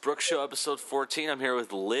 Anyways, Brooke Show episode 14. I'm here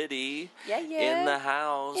with Liddy. Yeah. In the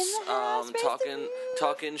house.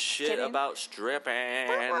 Talking shit Kidding. About stripping.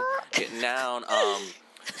 Getting down.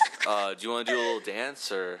 Do you want to do a little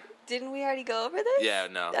dance or? Didn't we already go over this? Yeah,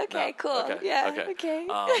 no. Okay, no. cool. Okay, yeah, okay.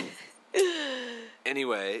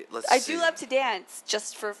 Anyway, let's see. I do love to dance,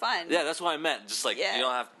 just for fun. Yeah, that's what I meant. Just like,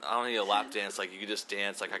 Yeah. I don't need a lap dance. Like, you could just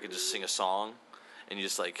dance. Like, I could just sing a song, and you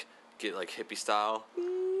just, like, get, like, hippie style.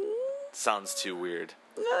 Sounds too weird.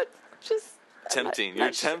 No, just... Tempting.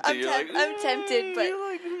 You're tempted. I'm tempted, but...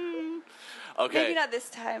 Okay. Maybe not this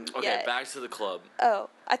time. Okay, yet. back to the club. Oh,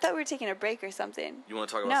 I thought we were taking a break or something. You want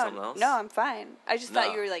to talk about something else? No, I'm fine. I just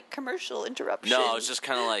thought you were like commercial interruption. No, it's just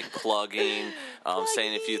kind of like plugging,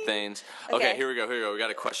 saying a few things. Okay, here we go. We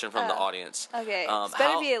got a question from the audience. Okay, it's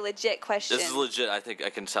better be a legit question. This is legit. I think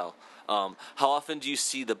I can tell. How often do you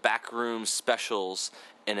see the backroom specials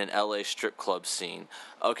in an LA strip club scene?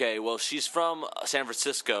 Okay, well, she's from San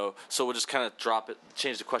Francisco, so we'll just kind of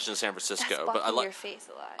change the question to San Francisco. That's but I like your face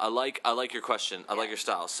a lot. I like your question. I like your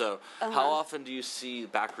style. So, how often do you see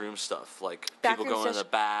backroom stuff? Like Backroom people going in the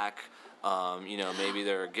back? Maybe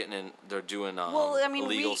they're doing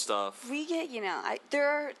illegal stuff. We get, there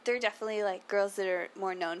are definitely like girls that are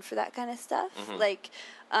more known for that kind of stuff. Like,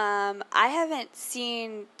 I haven't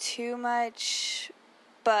seen too much,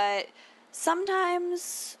 but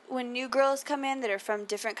Sometimes when new girls come in that are from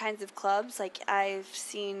different kinds of clubs, like I've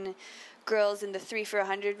seen girls in the 3 for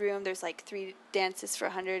 $100 room. There's like 3 dances for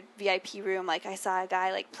 $100 VIP room. Like I saw a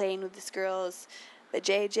guy like playing with this girl's the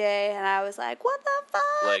JJ, and I was like, what the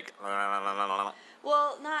fuck? Like,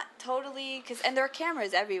 well, not totally, and there are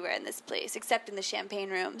cameras everywhere in this place, except in the champagne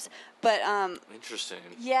rooms. But interesting.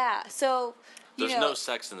 Yeah, so. There's no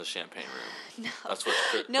sex in the champagne room. No. That's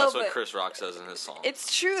what Chris Rock says in his song.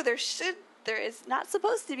 It's true. There is not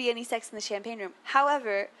supposed to be any sex in the champagne room.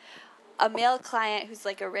 However, a male client who's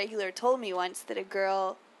like a regular told me once that a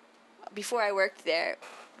girl, before I worked there,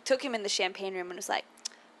 took him in the champagne room and was like,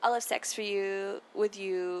 "I'll have sex with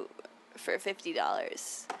you for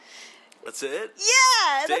 $50." That's it?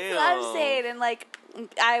 Yeah, Damn. That's what I'm saying. And like,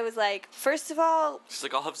 I was like, first of all, she's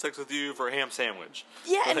like, "I'll have sex with you for a ham sandwich."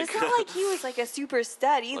 Yeah, and it's not like he was like a super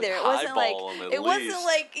stud either. It wasn't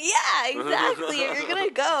like yeah, exactly. If you're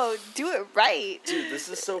gonna go, do it right. Dude, this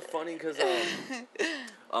is so funny because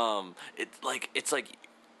it's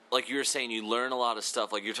like you were saying, you learn a lot of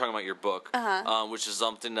stuff. Like you're talking about your book, which is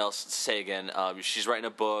something else to say again. She's writing a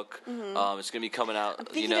book. Mm-hmm. It's gonna be coming out.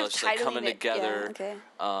 It's like coming together. Yeah,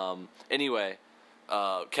 okay. Anyway,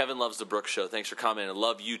 Kevin loves the Brooke Show. Thanks for commenting. I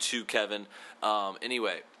love you too, Kevin.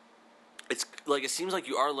 Anyway. It's like it seems like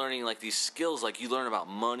you are learning like these skills. Like you learn about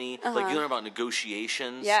money, like you learn about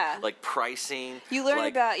negotiations, like pricing. You learn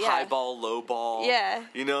like about high ball, low ball. Yeah.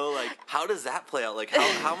 Like how does that play out? Like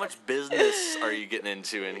how much business are you getting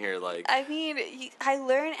into in here? Like I mean, I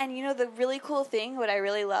learn, and the really cool thing, what I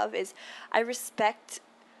really love is I respect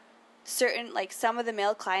certain like some of the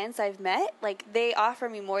male clients I've met. Like they offer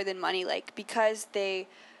me more than money, like because they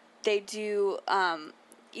do.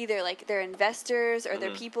 Either like they're investors or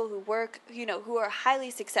they're people who work, who are highly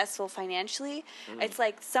successful financially. Mm-hmm. It's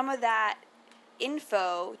like some of that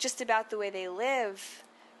info just about the way they live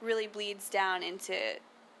really bleeds down into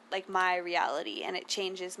like my reality, and it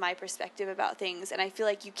changes my perspective about things. And I feel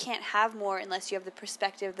like you can't have more unless you have the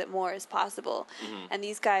perspective that more is possible. Mm-hmm. And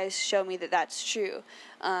these guys show me that that's true.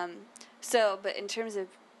 But in terms of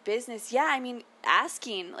business,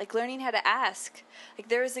 asking, like learning how to ask. Like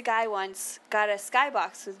there was a guy once got a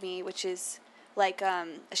skybox with me, which is like a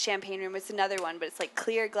champagne room. It's another one, but it's like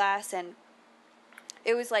clear glass, and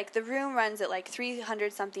it was like the room runs at like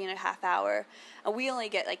 300 something a half hour, and we only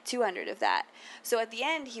get like 200 of that. So at the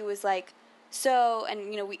end he was like,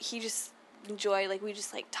 he just enjoyed, like we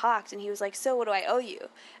just like talked, and he was like, "So what do I owe you?"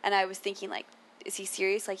 And I was thinking like, is he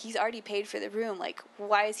serious? Like, he's already paid for the room. Like,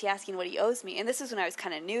 why is he asking what he owes me? And this was when I was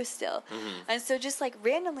kind of new still. Mm-hmm. And so just, like,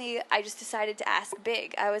 randomly, I just decided to ask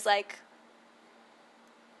big. I was like,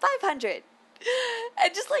 500.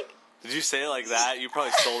 And just, like... Did you say it like that? You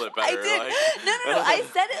probably sold it better. I did. Like... No. I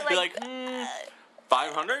said it like... You're like,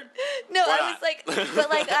 500? No, why I was like... But,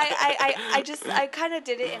 like, I kind of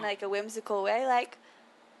did it in, like, a whimsical way. Like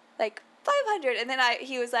 500. And then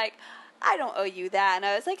he was like... I don't owe you that. And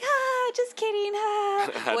I was like, just kidding,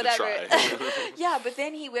 whatever. Yeah, but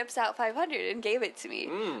then he whips out 500 and gave it to me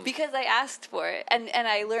because I asked for it. And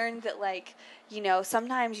I learned that, like,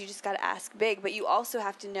 sometimes you just got to ask big, but you also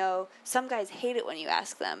have to know some guys hate it when you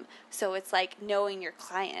ask them. So it's like knowing your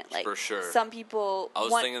client. Like, for sure. Some people I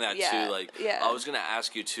was thinking that too. Like, I was going to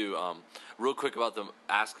ask you too, real quick about them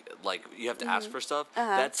you have to ask for stuff.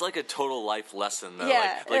 That's like a total life lesson though.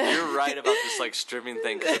 Yeah. Like you're right about this like stripping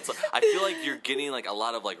thing, cause it's I feel like you're getting like a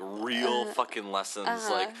lot of like real fucking lessons.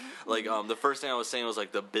 Like the first thing I was saying was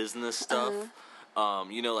like the business stuff.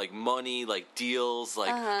 Like money, like deals,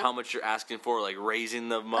 like how much you're asking for, like raising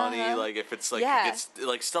the money, like if it's like it's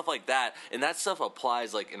like stuff like that, and that stuff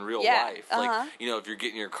applies like in real life. Like if you're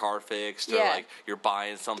getting your car fixed or like you're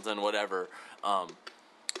buying something, whatever.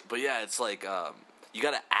 But yeah, it's like you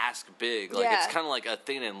gotta ask big. Like it's kind of like a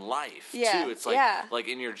thing in life too. It's like like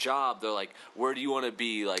in your job, they're like, where do you want to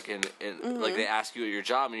be? Like like they ask you at your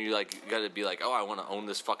job, and you gotta be like, oh, I want to own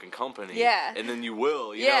this fucking company. Yeah, and then you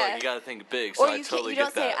will. You know, like you gotta think big. So or I totally you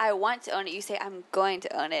don't get that. say I want to own it. You say I'm going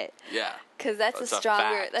to own it. Yeah, because that's a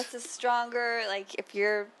stronger. That's a stronger. Like if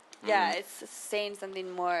you're. Yeah, it's saying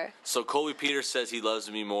something more. So Colby Peters says he loves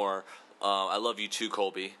me more. I love you too,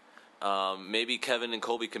 Colby. Maybe Kevin and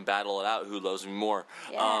Colby can battle it out. Who loves me more?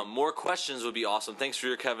 Yeah. More questions would be awesome. Thanks for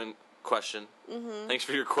your question. Mm-hmm. Thanks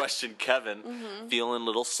for your question, Kevin. Mm-hmm. Feeling a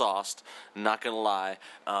little sauced. Not gonna lie.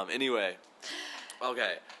 Anyway.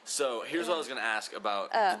 Okay, so here's what I was gonna ask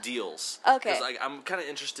about the deals. Okay. Because I'm kind of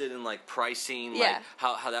interested in like pricing, like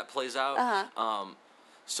how that plays out.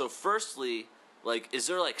 So firstly, like, is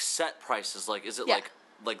there like set prices? Like, is it like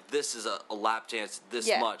this is a lap dance this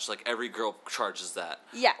much, like every girl charges that?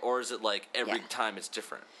 Yeah. Or is it like every time it's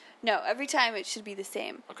different? No, every time it should be the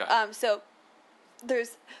same. Okay. So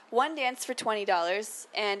there's one dance for $20,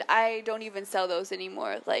 and I don't even sell those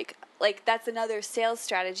anymore. Like that's another sales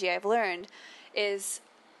strategy I've learned is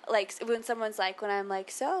like when someone's like, when I'm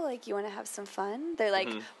like, so like you want to have some fun? They're like,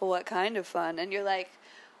 well, what kind of fun? And you're like,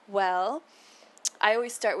 well, I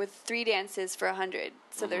always start with 3 dances for $100.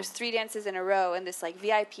 So there's 3 dances in a row in this like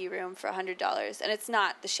VIP room for $100, and it's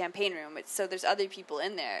not the champagne room. It's so there's other people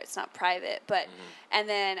in there. It's not private, but and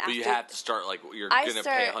then but after you have to start like you're gonna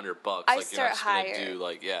pay $100. I Like start you're not just higher. gonna do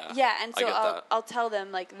like yeah, and so I'll tell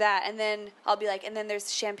them like that, and then I'll be like, and then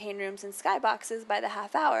there's champagne rooms and skyboxes by the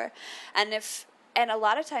half hour, and a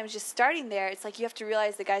lot of times just starting there, it's like you have to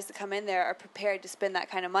realize the guys that come in there are prepared to spend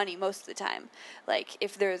that kind of money most of the time. Like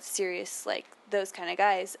if they're serious, like those kind of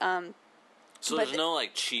guys. So there's no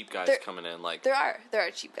like cheap guys coming in. Like there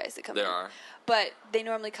are cheap guys that come in. There are, but they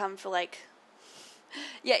normally come for like,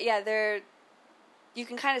 they're. You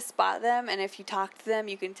can kind of spot them, and if you talk to them,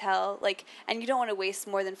 you can tell. Like, and you don't want to waste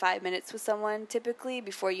more than 5 minutes with someone typically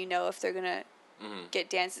before you know if they're gonna get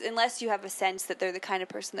dances, unless you have a sense that they're the kind of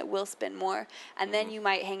person that will spend more, and then you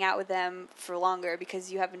might hang out with them for longer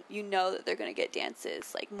because you know that they're going to get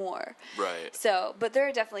dances like more. Right. So, but there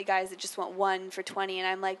are definitely guys that just want 1 for $20, and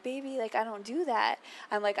I'm like, baby, like I don't do that.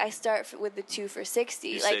 I'm like, I start with the 2 for $60.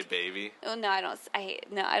 You like, say baby? Oh no, I don't.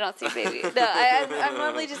 I don't say baby. No, I'm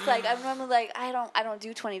normally just like I don't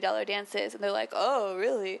do $20 dances, and they're like, oh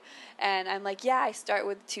really? And I'm like, yeah, I start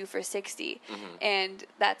with 2 for $60, and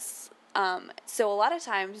that's. So a lot of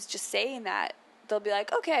times just saying that, they'll be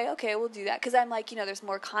like, okay, we'll do that. Because I'm like, there's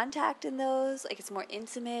more contact in those. Like, it's more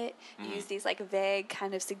intimate. You use these, like, vague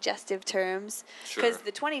kind of suggestive terms. Because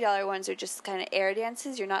the $20 ones are just kind of air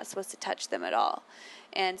dances. You're not supposed to touch them at all.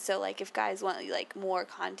 And so, like, if guys want, like, more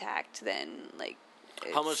contact, then, like...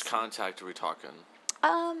 How much contact are we talking?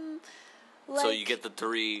 Like... So you get the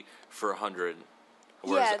 3 for $100.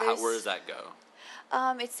 Where does that go?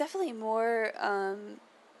 It's definitely more...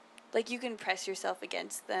 like, you can press yourself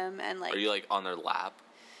against them and, like... Are you, like, on their lap?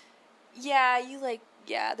 Yeah,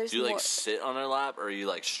 there's Do you, more... like, sit on their lap, or are you,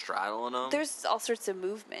 like, straddling them? There's all sorts of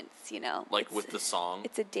movements, Like, with the song?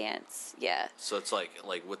 It's a dance, yeah. So it's, like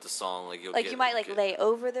with the song, like, you'll you might, like, lay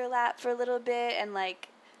over their lap for a little bit and, like,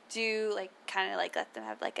 do, like, kind of, like, let them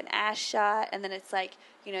have, like, an ass shot. And then it's, like,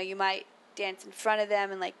 you might dance in front of them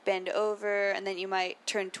and, like, bend over. And then you might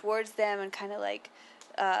turn towards them and kind of, like,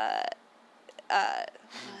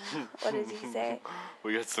 what did he say?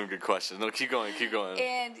 We got some good questions. No, keep going.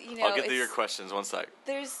 And, I'll get to your questions one sec.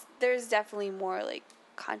 There's definitely more, like,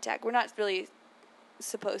 contact. We're not really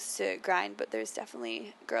supposed to grind, but there's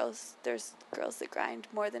definitely girls that grind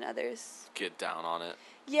more than others. Get down on it.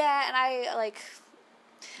 Yeah, and I, like...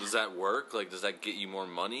 Does that work? Like, does that get you more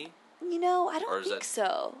money? I don't think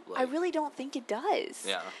so. I really don't think it does.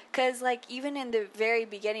 Yeah. Because, like, even in the very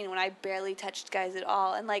beginning when I barely touched guys at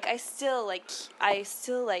all, and, like,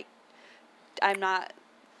 I'm not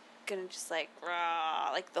gonna just, like, rah,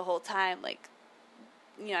 like, the whole time. Like,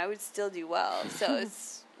 I would still do well. So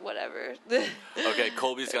it's whatever. Okay,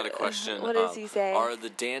 Colby's got a question. What does he say? Are the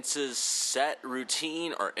dances set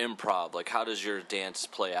routine or improv? Like, how does your dance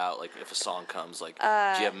play out? Like, if a song comes, like, do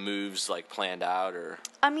you have moves, like, planned out, or?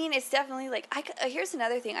 I mean, it's definitely, like, here's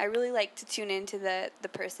another thing. I really like to tune into the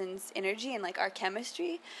person's energy and, like, our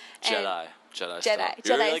chemistry. Jedi style.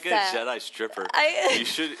 You're Jedi like style. a Jedi stripper.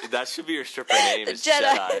 That should be your stripper name. Is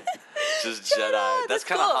Jedi. Just Jedi. That's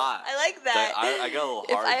kind of cool. hot. I like that. I got a little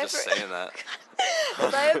hard just saying that.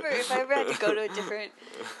 If I ever had to go to a different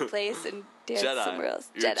place and dance somewhere else,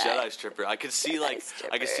 You're a Jedi stripper. I could see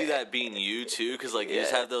I could see that being you too, because like you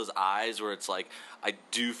just have those eyes where it's like I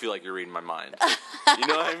do feel like you're reading my mind. You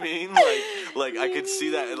know what I mean? Like I could see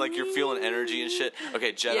that, like you're feeling energy and shit.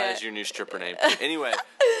 Okay, Jedi is your new stripper name. Anyway,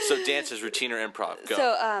 so dances, routine or improv? Go.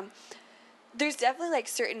 So there's definitely like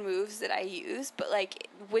certain moves that I use, but like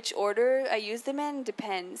which order I use them in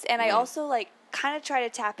depends. And I also like kind of try to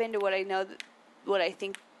tap into what I know, what I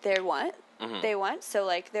think they want. So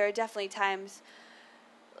like there are definitely times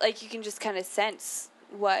like you can just kind of sense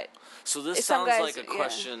what. So this sounds like a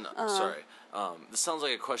question. Sorry. This sounds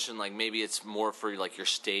like a question. Like maybe it's more for like your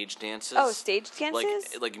stage dances. Oh, stage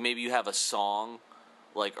dances. Like maybe you have a song.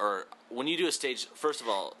 Like, or when you do a stage, first of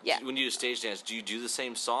all, when you do a stage dance, do you do the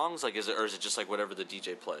same songs? Like, is it just like whatever the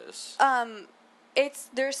DJ plays?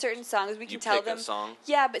 There are certain songs we can tell them. A song?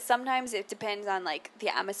 Yeah, but sometimes it depends on like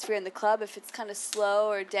the atmosphere in the club. If it's kind of slow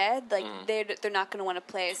or dead, like they're not going to want to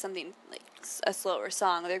play something like a slower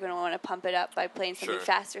song. They're going to want to pump it up by playing something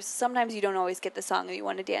faster. So sometimes you don't always get the song that you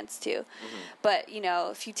want to dance to. But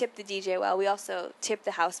if you tip the DJ well, we also tip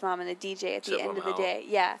the house mom and the DJ at the end of the day.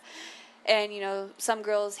 Yeah. And, some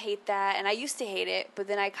girls hate that, and I used to hate it, but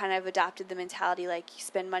then I kind of adopted the mentality, like, you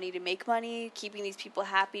spend money to make money, keeping these people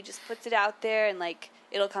happy just puts it out there, and, like,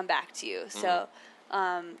 it'll come back to you. So,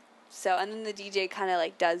 and then the DJ kind of,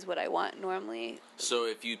 like, does what I want normally. So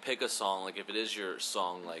if you pick a song, like, if it is your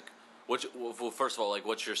song, like, first of all, like,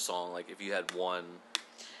 what's your song? Like, if you had one...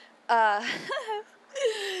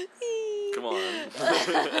 Come on.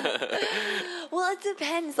 Well, it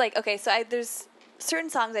depends. Like, okay, so there's certain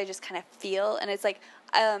songs I just kind of feel, and it's like,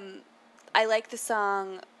 I like the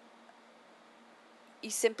song "You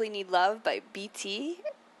Simply Need Love" by BT.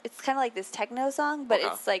 It's kind of like this techno song, but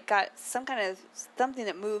it's like got some kind of something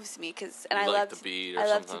that moves me I love the beat or I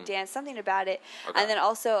love something? to dance, something about it. Okay. And then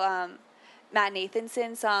also Matt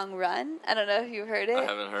Nathanson song "Run." I don't know if you've heard it. I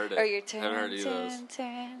haven't heard it. Or your I haven't heard either of those.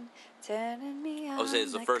 turning me on. Oh, say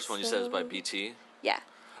it's the like first one you said is by slow- BT? Yeah.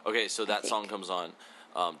 Okay, so that song comes on.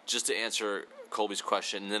 Just to answer Colby's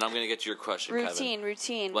question, and then I'm going to get to your question, Kevin.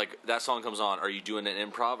 Routine. Like, that song comes on. Are you doing an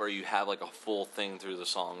improv, or you have, like, a full thing through the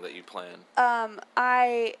song that you plan?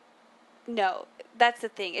 No, that's the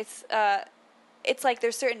thing. It's like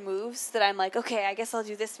there's certain moves that I'm like, okay, I guess I'll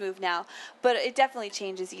do this move now. But it definitely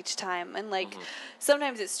changes each time. And, like,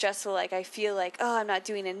 sometimes it's stressful. Like, I feel like, oh, I'm not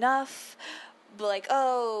doing enough. But, like,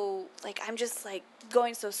 oh, like, I'm just, like,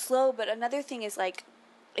 going so slow. But another thing is, like,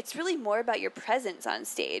 it's really more about your presence on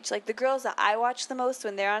stage. Like, the girls that I watch the most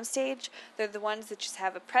when they're on stage, they're the ones that just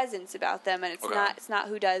have a presence about them. And it's not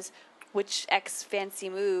who does which X fancy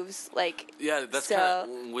moves. Like, yeah, that's so,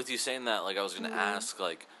 kind of, with you saying that, like, I was going to ask,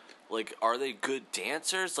 like, are they good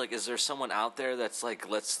dancers? Like, is there someone out there that's like,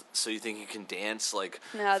 so you think you can dance, like,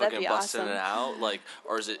 no, that'd fucking be busting awesome. it out? Like,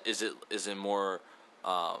 or is it more,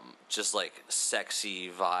 just like sexy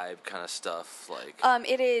vibe kind of stuff? Like,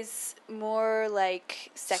 it is more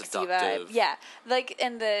like sexy seductive. vibe. Yeah. Like,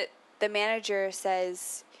 and the manager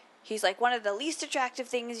says, he's like, one of the least attractive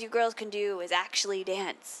things you girls can do is actually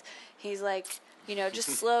dance. He's like, just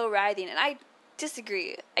slow writhing. And I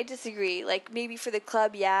disagree. Like, maybe for the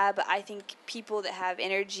club, yeah, but I think people that have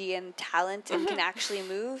energy and talent and can actually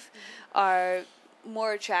move are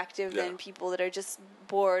more attractive than people that are just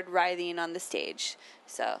bored writhing on the stage.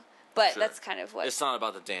 So, but that's kind of what... It's not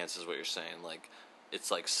about the dance, is what you're saying. Like, it's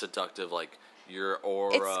like seductive, like your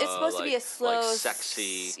aura. It's supposed to be a slow, like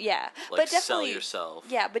sexy. Yeah, like, but definitely sell yourself.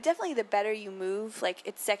 Yeah, but definitely the better you move, like,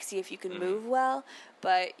 it's sexy if you can move well.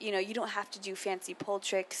 But you don't have to do fancy pole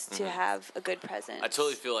tricks to have a good presence. I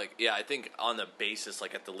totally feel like, I think on the basis,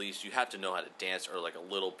 like, at the least, you have to know how to dance, or like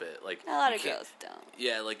a little bit. Like, a lot of girls don't.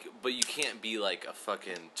 Yeah, like, but you can't be like a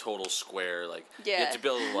fucking total square. Like, Yeah. you have to be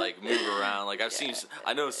able to, like, move around. Like,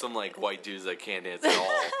 I know some, like, white dudes that can't dance at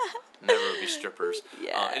all. Never be strippers.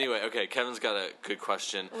 Yeah. Anyway, okay, Kevin's got a good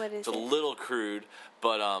question. What is it's a it? little crude,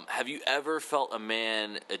 but have you ever felt a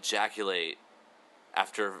man ejaculate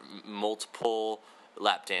after multiple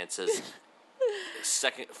lap dances?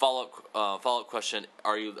 Second follow-up question: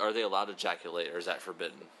 Are they allowed to ejaculate, or is that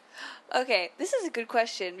forbidden? Okay, this is a good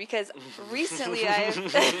question because recently I've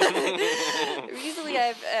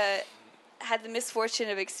had the misfortune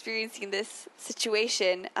of experiencing this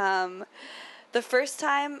situation. The first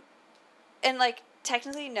time, and, like,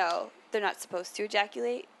 technically, no, they're not supposed to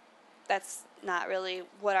ejaculate. That's not really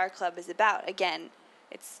what our club is about. Again,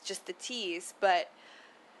 it's just the tease. But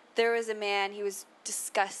there was a man, he was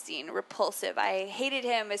disgusting, repulsive. I hated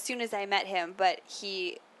him as soon as I met him, but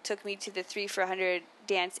he took me to the 3 for $100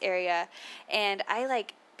 dance area. And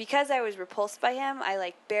because I was repulsed by him,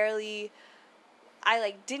 I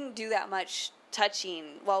didn't do that much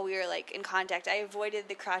touching while we were, like, in contact. I avoided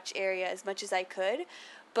the crotch area as much as I could,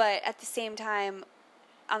 but at the same time,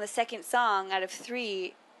 on the second song out of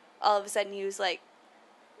 3, all of a sudden he was like,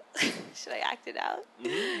 should I act it out?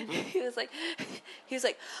 He was like,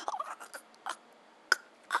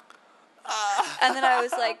 and then I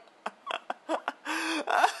was like,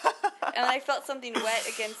 and I felt something wet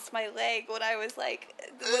against my leg when I was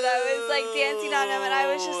dancing on him, and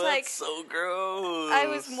I was just like, so gross. I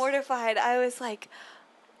was mortified. I was like,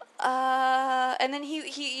 and then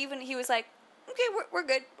he was like, okay, we're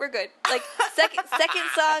good. Like, second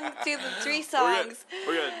song to the 3 songs.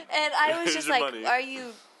 We're good. And I was Here's just your like, money. are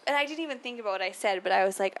you? And I didn't even think about what I said, but I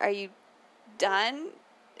was like, are you done?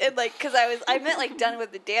 And, like, because I meant, like, done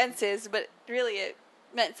with the dances, but really it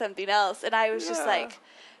meant something else. And I was just like,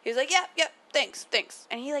 he was like, yeah, thanks.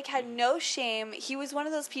 And he, like, had no shame. He was one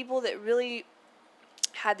of those people that really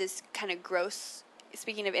had this kind of gross,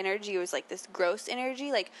 speaking of energy, it was like this gross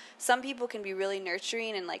energy. Like, some people can be really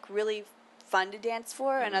nurturing and, like, really fun to dance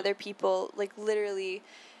for, and other people, like, literally,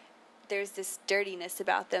 there's this dirtiness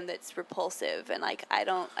about them that's repulsive, and, like, I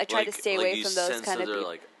try to stay away from those kind of people.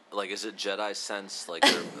 Like, like, is it Jedi sense? Like,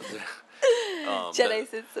 they're Jedi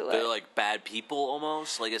sense of what? They're like bad people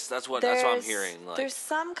almost. Like that's what I'm hearing. Like, there's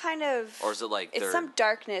some kind of, or is it like it's some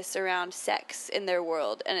darkness around sex in their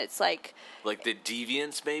world, and it's like the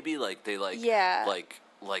deviants maybe, like they like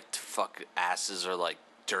like to fuck asses or like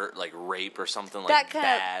dirt, like rape or something, that like kind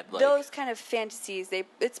bad, of, like those kind of fantasies.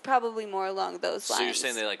 It's probably more along those lines. So you're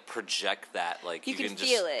saying they like project that, like you can just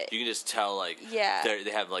feel it. You can just tell, like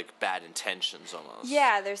they have like bad intentions almost.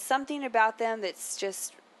 Yeah, there's something about them that's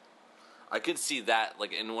just. I could see that,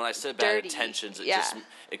 like, and when I said bad dirty. intentions,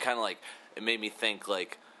 it kind of like it made me think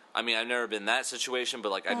like. I mean, I've never been in that situation,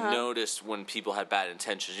 but like I noticed when people had bad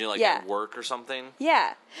intentions, you know, like at work or something.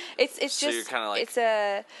 Yeah, it's so just you're kind of like it's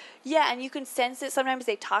a and you can sense it. Sometimes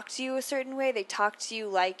they talk to you a certain way. They talk to you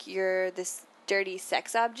like you're this dirty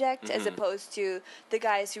sex object, as opposed to the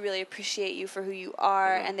guys who really appreciate you for who you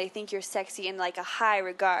are, and they think you're sexy in like a high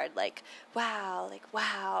regard, like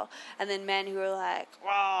wow, and then men who are like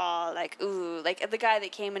wow, like ooh, like the guy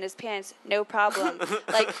that came in his pants, no problem,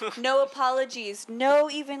 like no apologies, no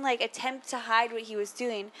even like attempt to hide what he was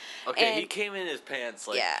doing. Okay, and he came in his pants,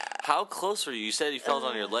 like how close were you? You said he felt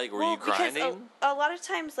on your leg. Were you grinding? Because a lot of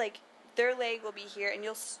times, like their leg will be here, and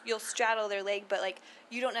you'll straddle their leg, but like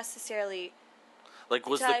you don't necessarily. Like,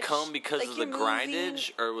 was touch, the cum because like of the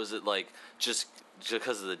grindage, or was it like just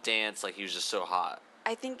because of the dance? Like he was just so hot.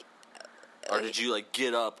 I think. Or did you like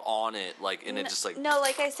get up on it, like, and it just like? No,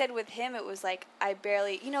 like I said with him, it was like I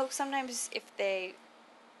barely. You know, sometimes if they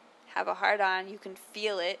have a hard on, you can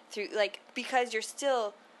feel it through, like because you're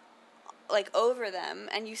still like over them,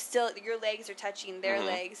 and your legs are touching their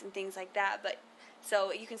legs and things like that, but.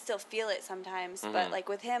 So you can still feel it sometimes, but like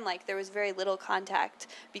with him, like there was very little contact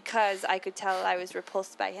because I could tell I was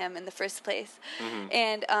repulsed by him in the first place.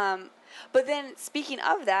 And but then speaking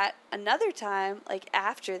of that, another time, like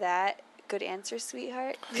after that, good answer,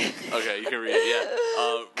 sweetheart. Okay, you can read it.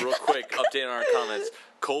 Yeah. Real quick, update on our comments.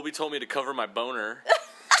 Colby told me to cover my boner.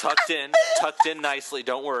 Tucked in nicely,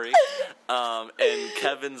 don't worry. And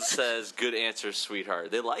Kevin says, good answer, sweetheart.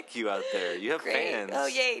 They like you out there. You have fans. Oh,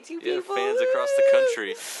 yay, 2 people. You have fans across the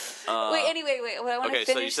country. Wait. I want to finish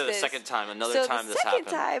so you said this. the second time. Another time this happened. The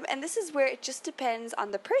second time, and this is where it just depends on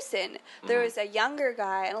the person. There was a younger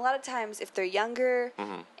guy, and a lot of times if they're younger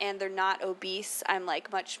and they're not obese, I'm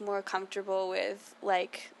like much more comfortable with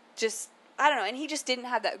like just... I don't know, and he just didn't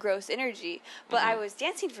have that gross energy. But I was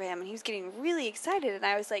dancing for him, and he was getting really excited, and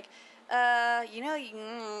I was like,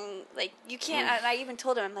 you can't, and I even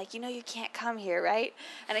told him, I'm like, you can't come here, right?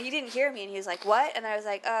 And he didn't hear me, and he was like, what? And I was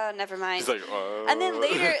like, never mind. He's like, And then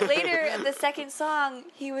later, the second song,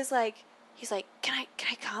 he's like, can I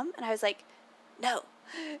come? And I was like, no.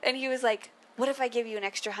 And he was like, what if I give you an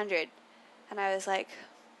extra 100? And I was like...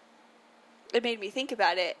 It made me think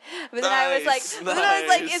about it, but then I was like,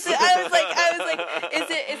 is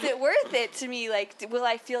it worth it to me? Like, will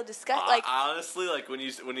I feel disgust? Like, honestly, like when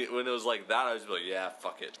it was like that, I was like, yeah,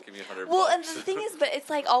 fuck it, give me 100. Well, and the thing is, but it's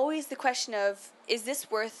like always the question of, is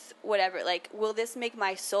this worth whatever? Like, will this make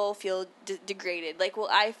my soul feel degraded? Like, will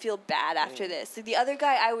I feel bad after this? Like, the other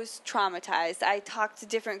guy, I was traumatized. I talked to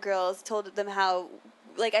different girls, told them how.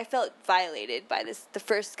 Like, I felt violated by the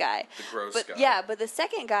first guy. The gross guy. Yeah, but the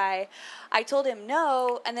second guy, I told him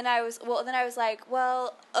no, and then I was like,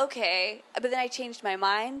 well, okay. But then I changed my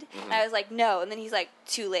mind, and I was like, no. And then he's like,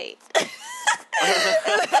 too late. Done.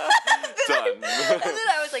 And then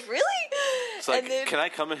I was like, really? It's like, can I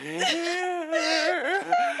come in here?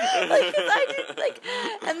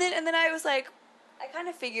 And then I was like, I kind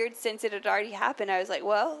of figured since it had already happened, I was like,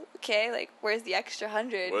 well, okay, like, where's the extra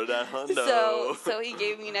 100? Where's that hundo? So he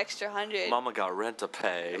gave me an extra 100. Mama got rent to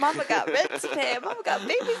pay. Mama got babies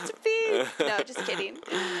to feed. No, just kidding.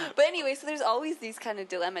 But anyway, so there's always these kind of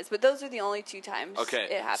dilemmas. But those are the only 2 times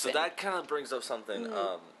it happened. So that kind of brings up something.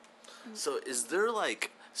 So is there,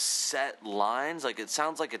 like, set lines? Like, it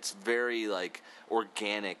sounds like it's very, like,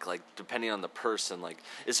 organic, like, depending on the person. Like,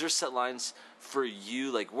 is there set lines for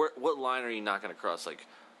you? Like, what line are you not going to cross? Like,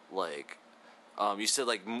 you said,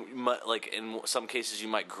 like, in some cases you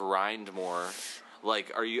might grind more.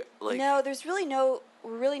 Like, are you, like... No, there's really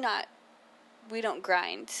we don't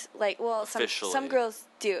grind. Like, well, some girls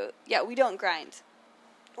do. Yeah, we don't grind.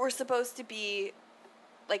 We're supposed to be,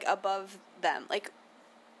 like, above them. Like,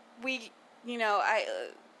 we,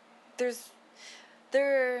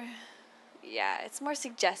 it's more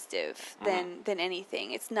suggestive than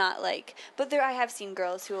anything. It's not like, but I have seen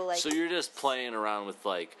girls who will like. So you're just playing around with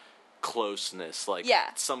like closeness, like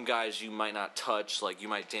some guys you might not touch, like you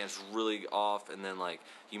might dance really off, and then like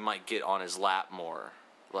you might get on his lap more.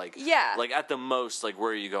 Like, Yeah. Like at the most, like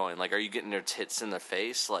where are you going? Like, are you getting their tits in the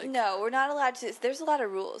face? Like, No, we're not allowed to. There's a lot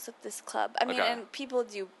of rules at this club. I mean, Okay. and people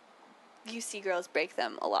do. You see girls break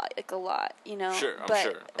them a lot, you know. Sure, I'm but,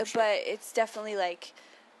 sure. But it's definitely like,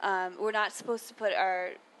 we're not supposed to put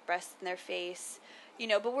our breasts in their face, you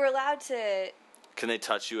know. But we're allowed to. Can they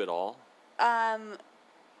touch you at all? Kind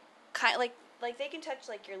like they can touch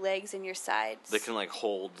like your legs and your sides. They can like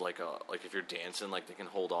hold like if you're dancing, like they can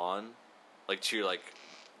hold on, like to your like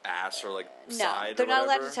ass or like side. No, they're not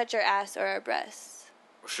allowed to touch. touch our ass or our breasts.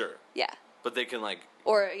 Sure. Yeah. But they can like.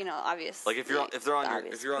 Or obviously. Like if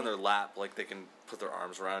you're on their lap, like they can put their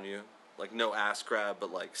arms around you. Like no ass grab,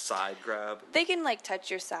 but like side grab. They can like touch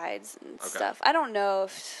your sides and stuff. I don't know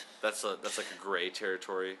if that's like a gray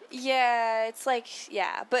territory. Yeah, it's like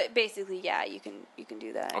but basically you can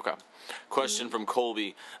do that. Okay. Question from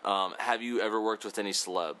Colby: have you ever worked with any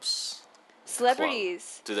celebs?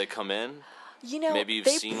 Celebrities? Do they come in? Maybe you've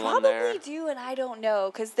seen one there. They probably do, and I don't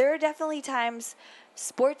know because there are definitely times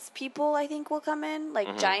sports people I think will come in,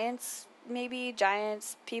 like Giants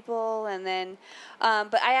people, and then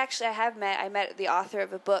but I met the author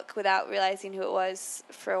of a book without realizing who it was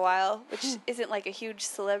for a while, which isn't like a huge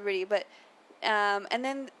celebrity, but and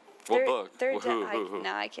then what book? Who?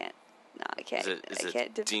 No, I can't. Is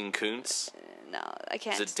it Dean Koontz? No, I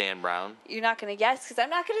can't. Is it Dan Brown? You're not going to guess because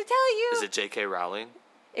I'm not going to tell you. Is it J.K. Rowling?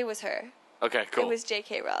 It was her. Okay, cool. It was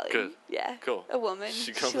J.K. Rowling. Good. Yeah. Cool. A woman.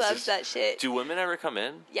 She loves that shit. Do women ever come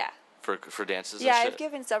in? Yeah. For dances? Yeah, and shit? I've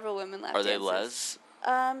given several women lap dances. Are they les?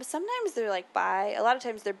 Sometimes they're like bi. A lot of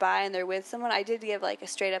times they're bi and they're with someone. I did give like a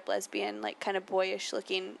straight up lesbian, like kind of boyish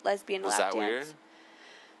looking lesbian lap dance. Was that weird?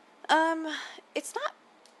 It's not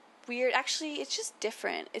weird. Actually, it's just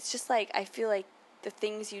different. It's just like I feel like the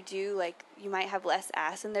things you do, like you might have less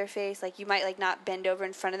ass in their face. Like you might like not bend over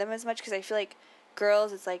in front of them as much because I feel like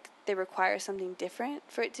girls, it's like they require something different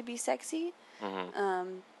for it to be sexy.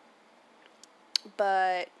 Mm-hmm.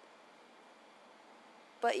 But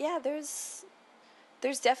yeah, there's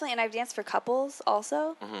definitely, and I've danced for couples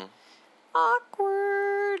also. Mm-hmm.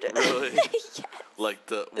 Awkward. Really? Yes. Like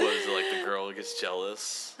the girl gets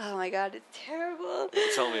jealous? Oh my god, it's terrible.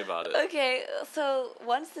 Tell me about it. Okay, so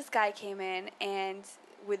once this guy came in and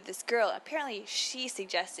with this girl, apparently she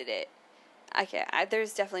suggested it. Okay,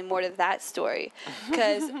 there's definitely more to that story.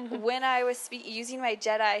 Because when I was using my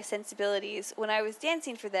Jedi sensibilities, when I was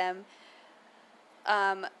dancing for them,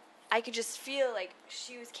 I could just feel like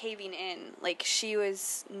she was caving in. Like she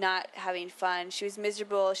was not having fun. She was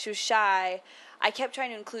miserable. She was shy. I kept trying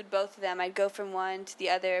to include both of them. I'd go from one to the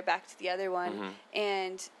other, back to the other one. Mm-hmm.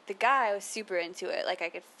 And the guy was super into it. Like I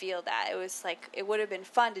could feel that. It was like, it would have been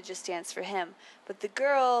fun to just dance for him. But the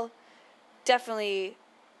girl, definitely,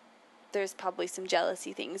 there's probably some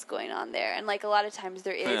jealousy things going on there. And like a lot of times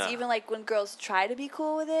there is. Even like when girls try to be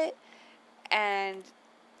cool with it and,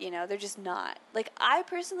 they're just not. Like I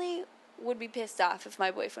personally would be pissed off if my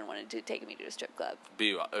boyfriend wanted to take me to a strip club.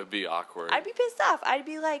 It would be awkward. I'd be pissed off. I'd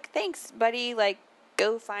be like, thanks, buddy. Like,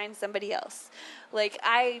 go find somebody else. Like,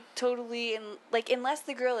 I totally, unless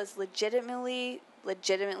the girl is legitimately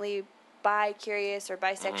bi-curious or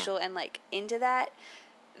bisexual and, like, into that,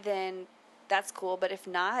 then that's cool. But if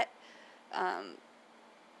not,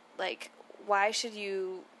 why should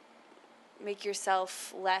you make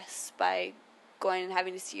yourself less by going and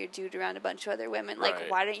having to see your dude around a bunch of other women? Right. Like,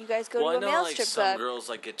 why don't you guys go to a male strip club? Some girls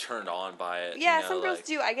get turned on by it. Yeah, some girls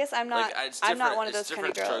do. I guess I'm not. I'm not one of those kind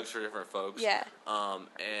of girls. Different strokes for different folks. Yeah.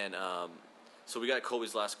 So we got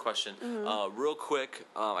Colby's last question. Mm-hmm. Real quick,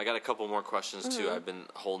 I got a couple more questions too. I've been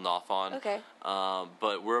holding off on. Okay.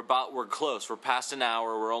 But we're close. We're past an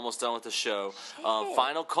hour. We're almost done with the show.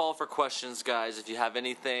 Final call for questions, guys. If you have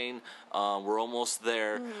anything, we're almost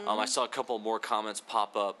there. Mm-hmm. I saw a couple more comments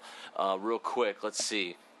pop up. Real quick, let's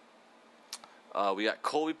see. We got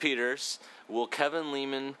Colby Peters. Will Kevin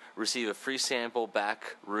Lehman receive a free sample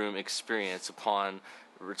back room experience upon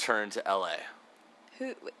return to LA?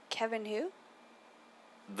 Who? Kevin who?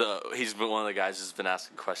 He's been one of the guys who's been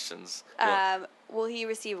asking questions. Will he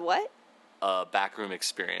receive what? Backroom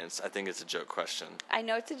experience. I think it's a joke question. I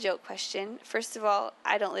know it's a joke question. First of all,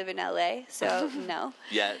 I don't live in LA, so no.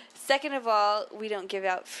 Yet. Second of all, we don't give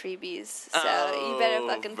out freebies, so you better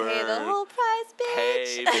fucking pay the whole price, bitch.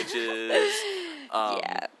 Hey, bitches.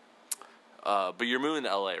 Yeah. But you're moving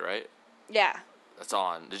to LA, right? Yeah. That's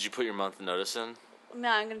on. Did you put your month notice in? No,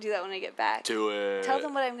 I'm gonna do that when I get back. Do it. Tell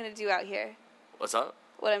them what I'm gonna do out here. What's up?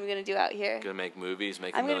 What I'm going to do out here. Gonna make movies, $1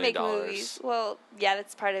 million. I'm going to make movies. Well, yeah,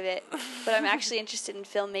 that's part of it. But I'm actually interested in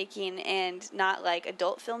filmmaking and not like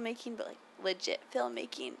adult filmmaking, but like legit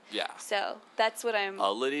filmmaking. Yeah. So that's what I'm.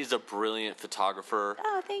 Liddy's a brilliant photographer.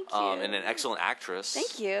 Oh, thank you. And an excellent actress.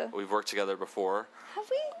 Thank you. We've worked together before. Have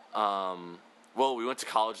we? Well, we went to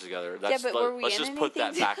college together. But were we let's in just put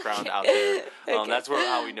that anything? background out there. Okay. That's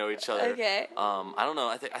how we know each other. Okay. I don't know.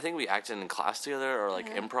 I think we acted in class together or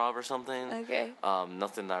like improv or something. Okay.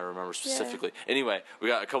 Nothing that I remember specifically. Anyway, we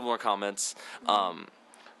got a couple more comments.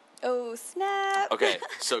 Oh, snap. Okay,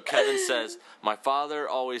 so Kevin says, my father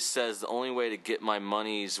always says the only way to get my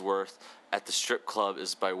money's worth at the strip club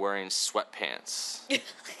is by wearing sweatpants.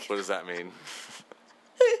 What does that mean?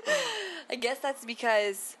 I guess that's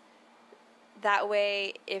because that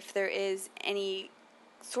way, if there is any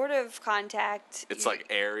sort of contact, it's like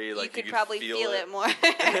airy, like you could probably feel it more.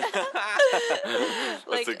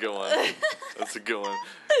 That's a good one. That's a good one.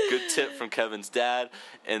 Good tip from Kevin's dad.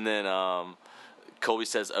 And then Colby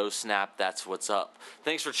says, oh, snap, that's what's up.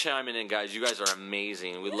 Thanks for chiming in, guys. You guys are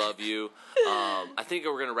amazing. We love you. I think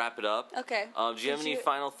we're going to wrap it up. Okay. Do you have any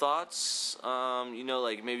final thoughts?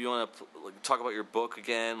 Like maybe you want to talk about your book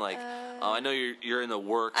again. Like, I know you're in the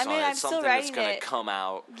works on it. I'm It's still something that's writing going it. to come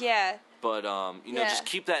out. Yeah. But, just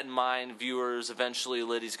keep that in mind, viewers. Eventually,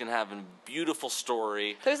 Liddy's going to have a beautiful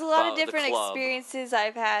story. There's a lot of about the different club. experiences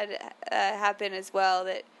I've had happen as well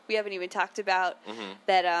that we haven't even talked about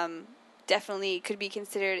that definitely could be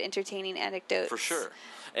considered entertaining anecdotes. For sure.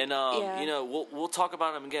 And, we'll talk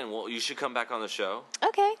about them again. You should come back on the show.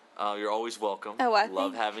 Okay. You're always welcome. Oh, well,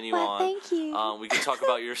 love having you well, on. Thank you. We can talk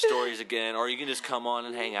about your stories again, or you can just come on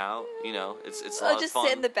and hang out. It's a lot of fun. I'll just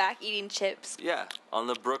sit in the back eating chips. Yeah, on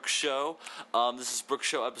the Brooke Show. This is Brooke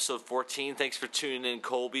Show episode 14. Thanks for tuning in,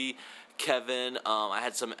 Colby, Kevin. I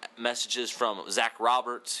had some messages from Zach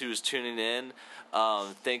Roberts, who's tuning in.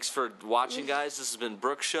 Thanks for watching, guys. This has been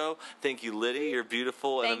Brooke Show. Thank you, Liddy. You're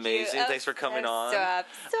beautiful and amazing. Thanks for coming on. Stop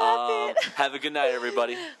it. Have a good night,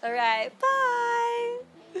 everybody. All right. Bye.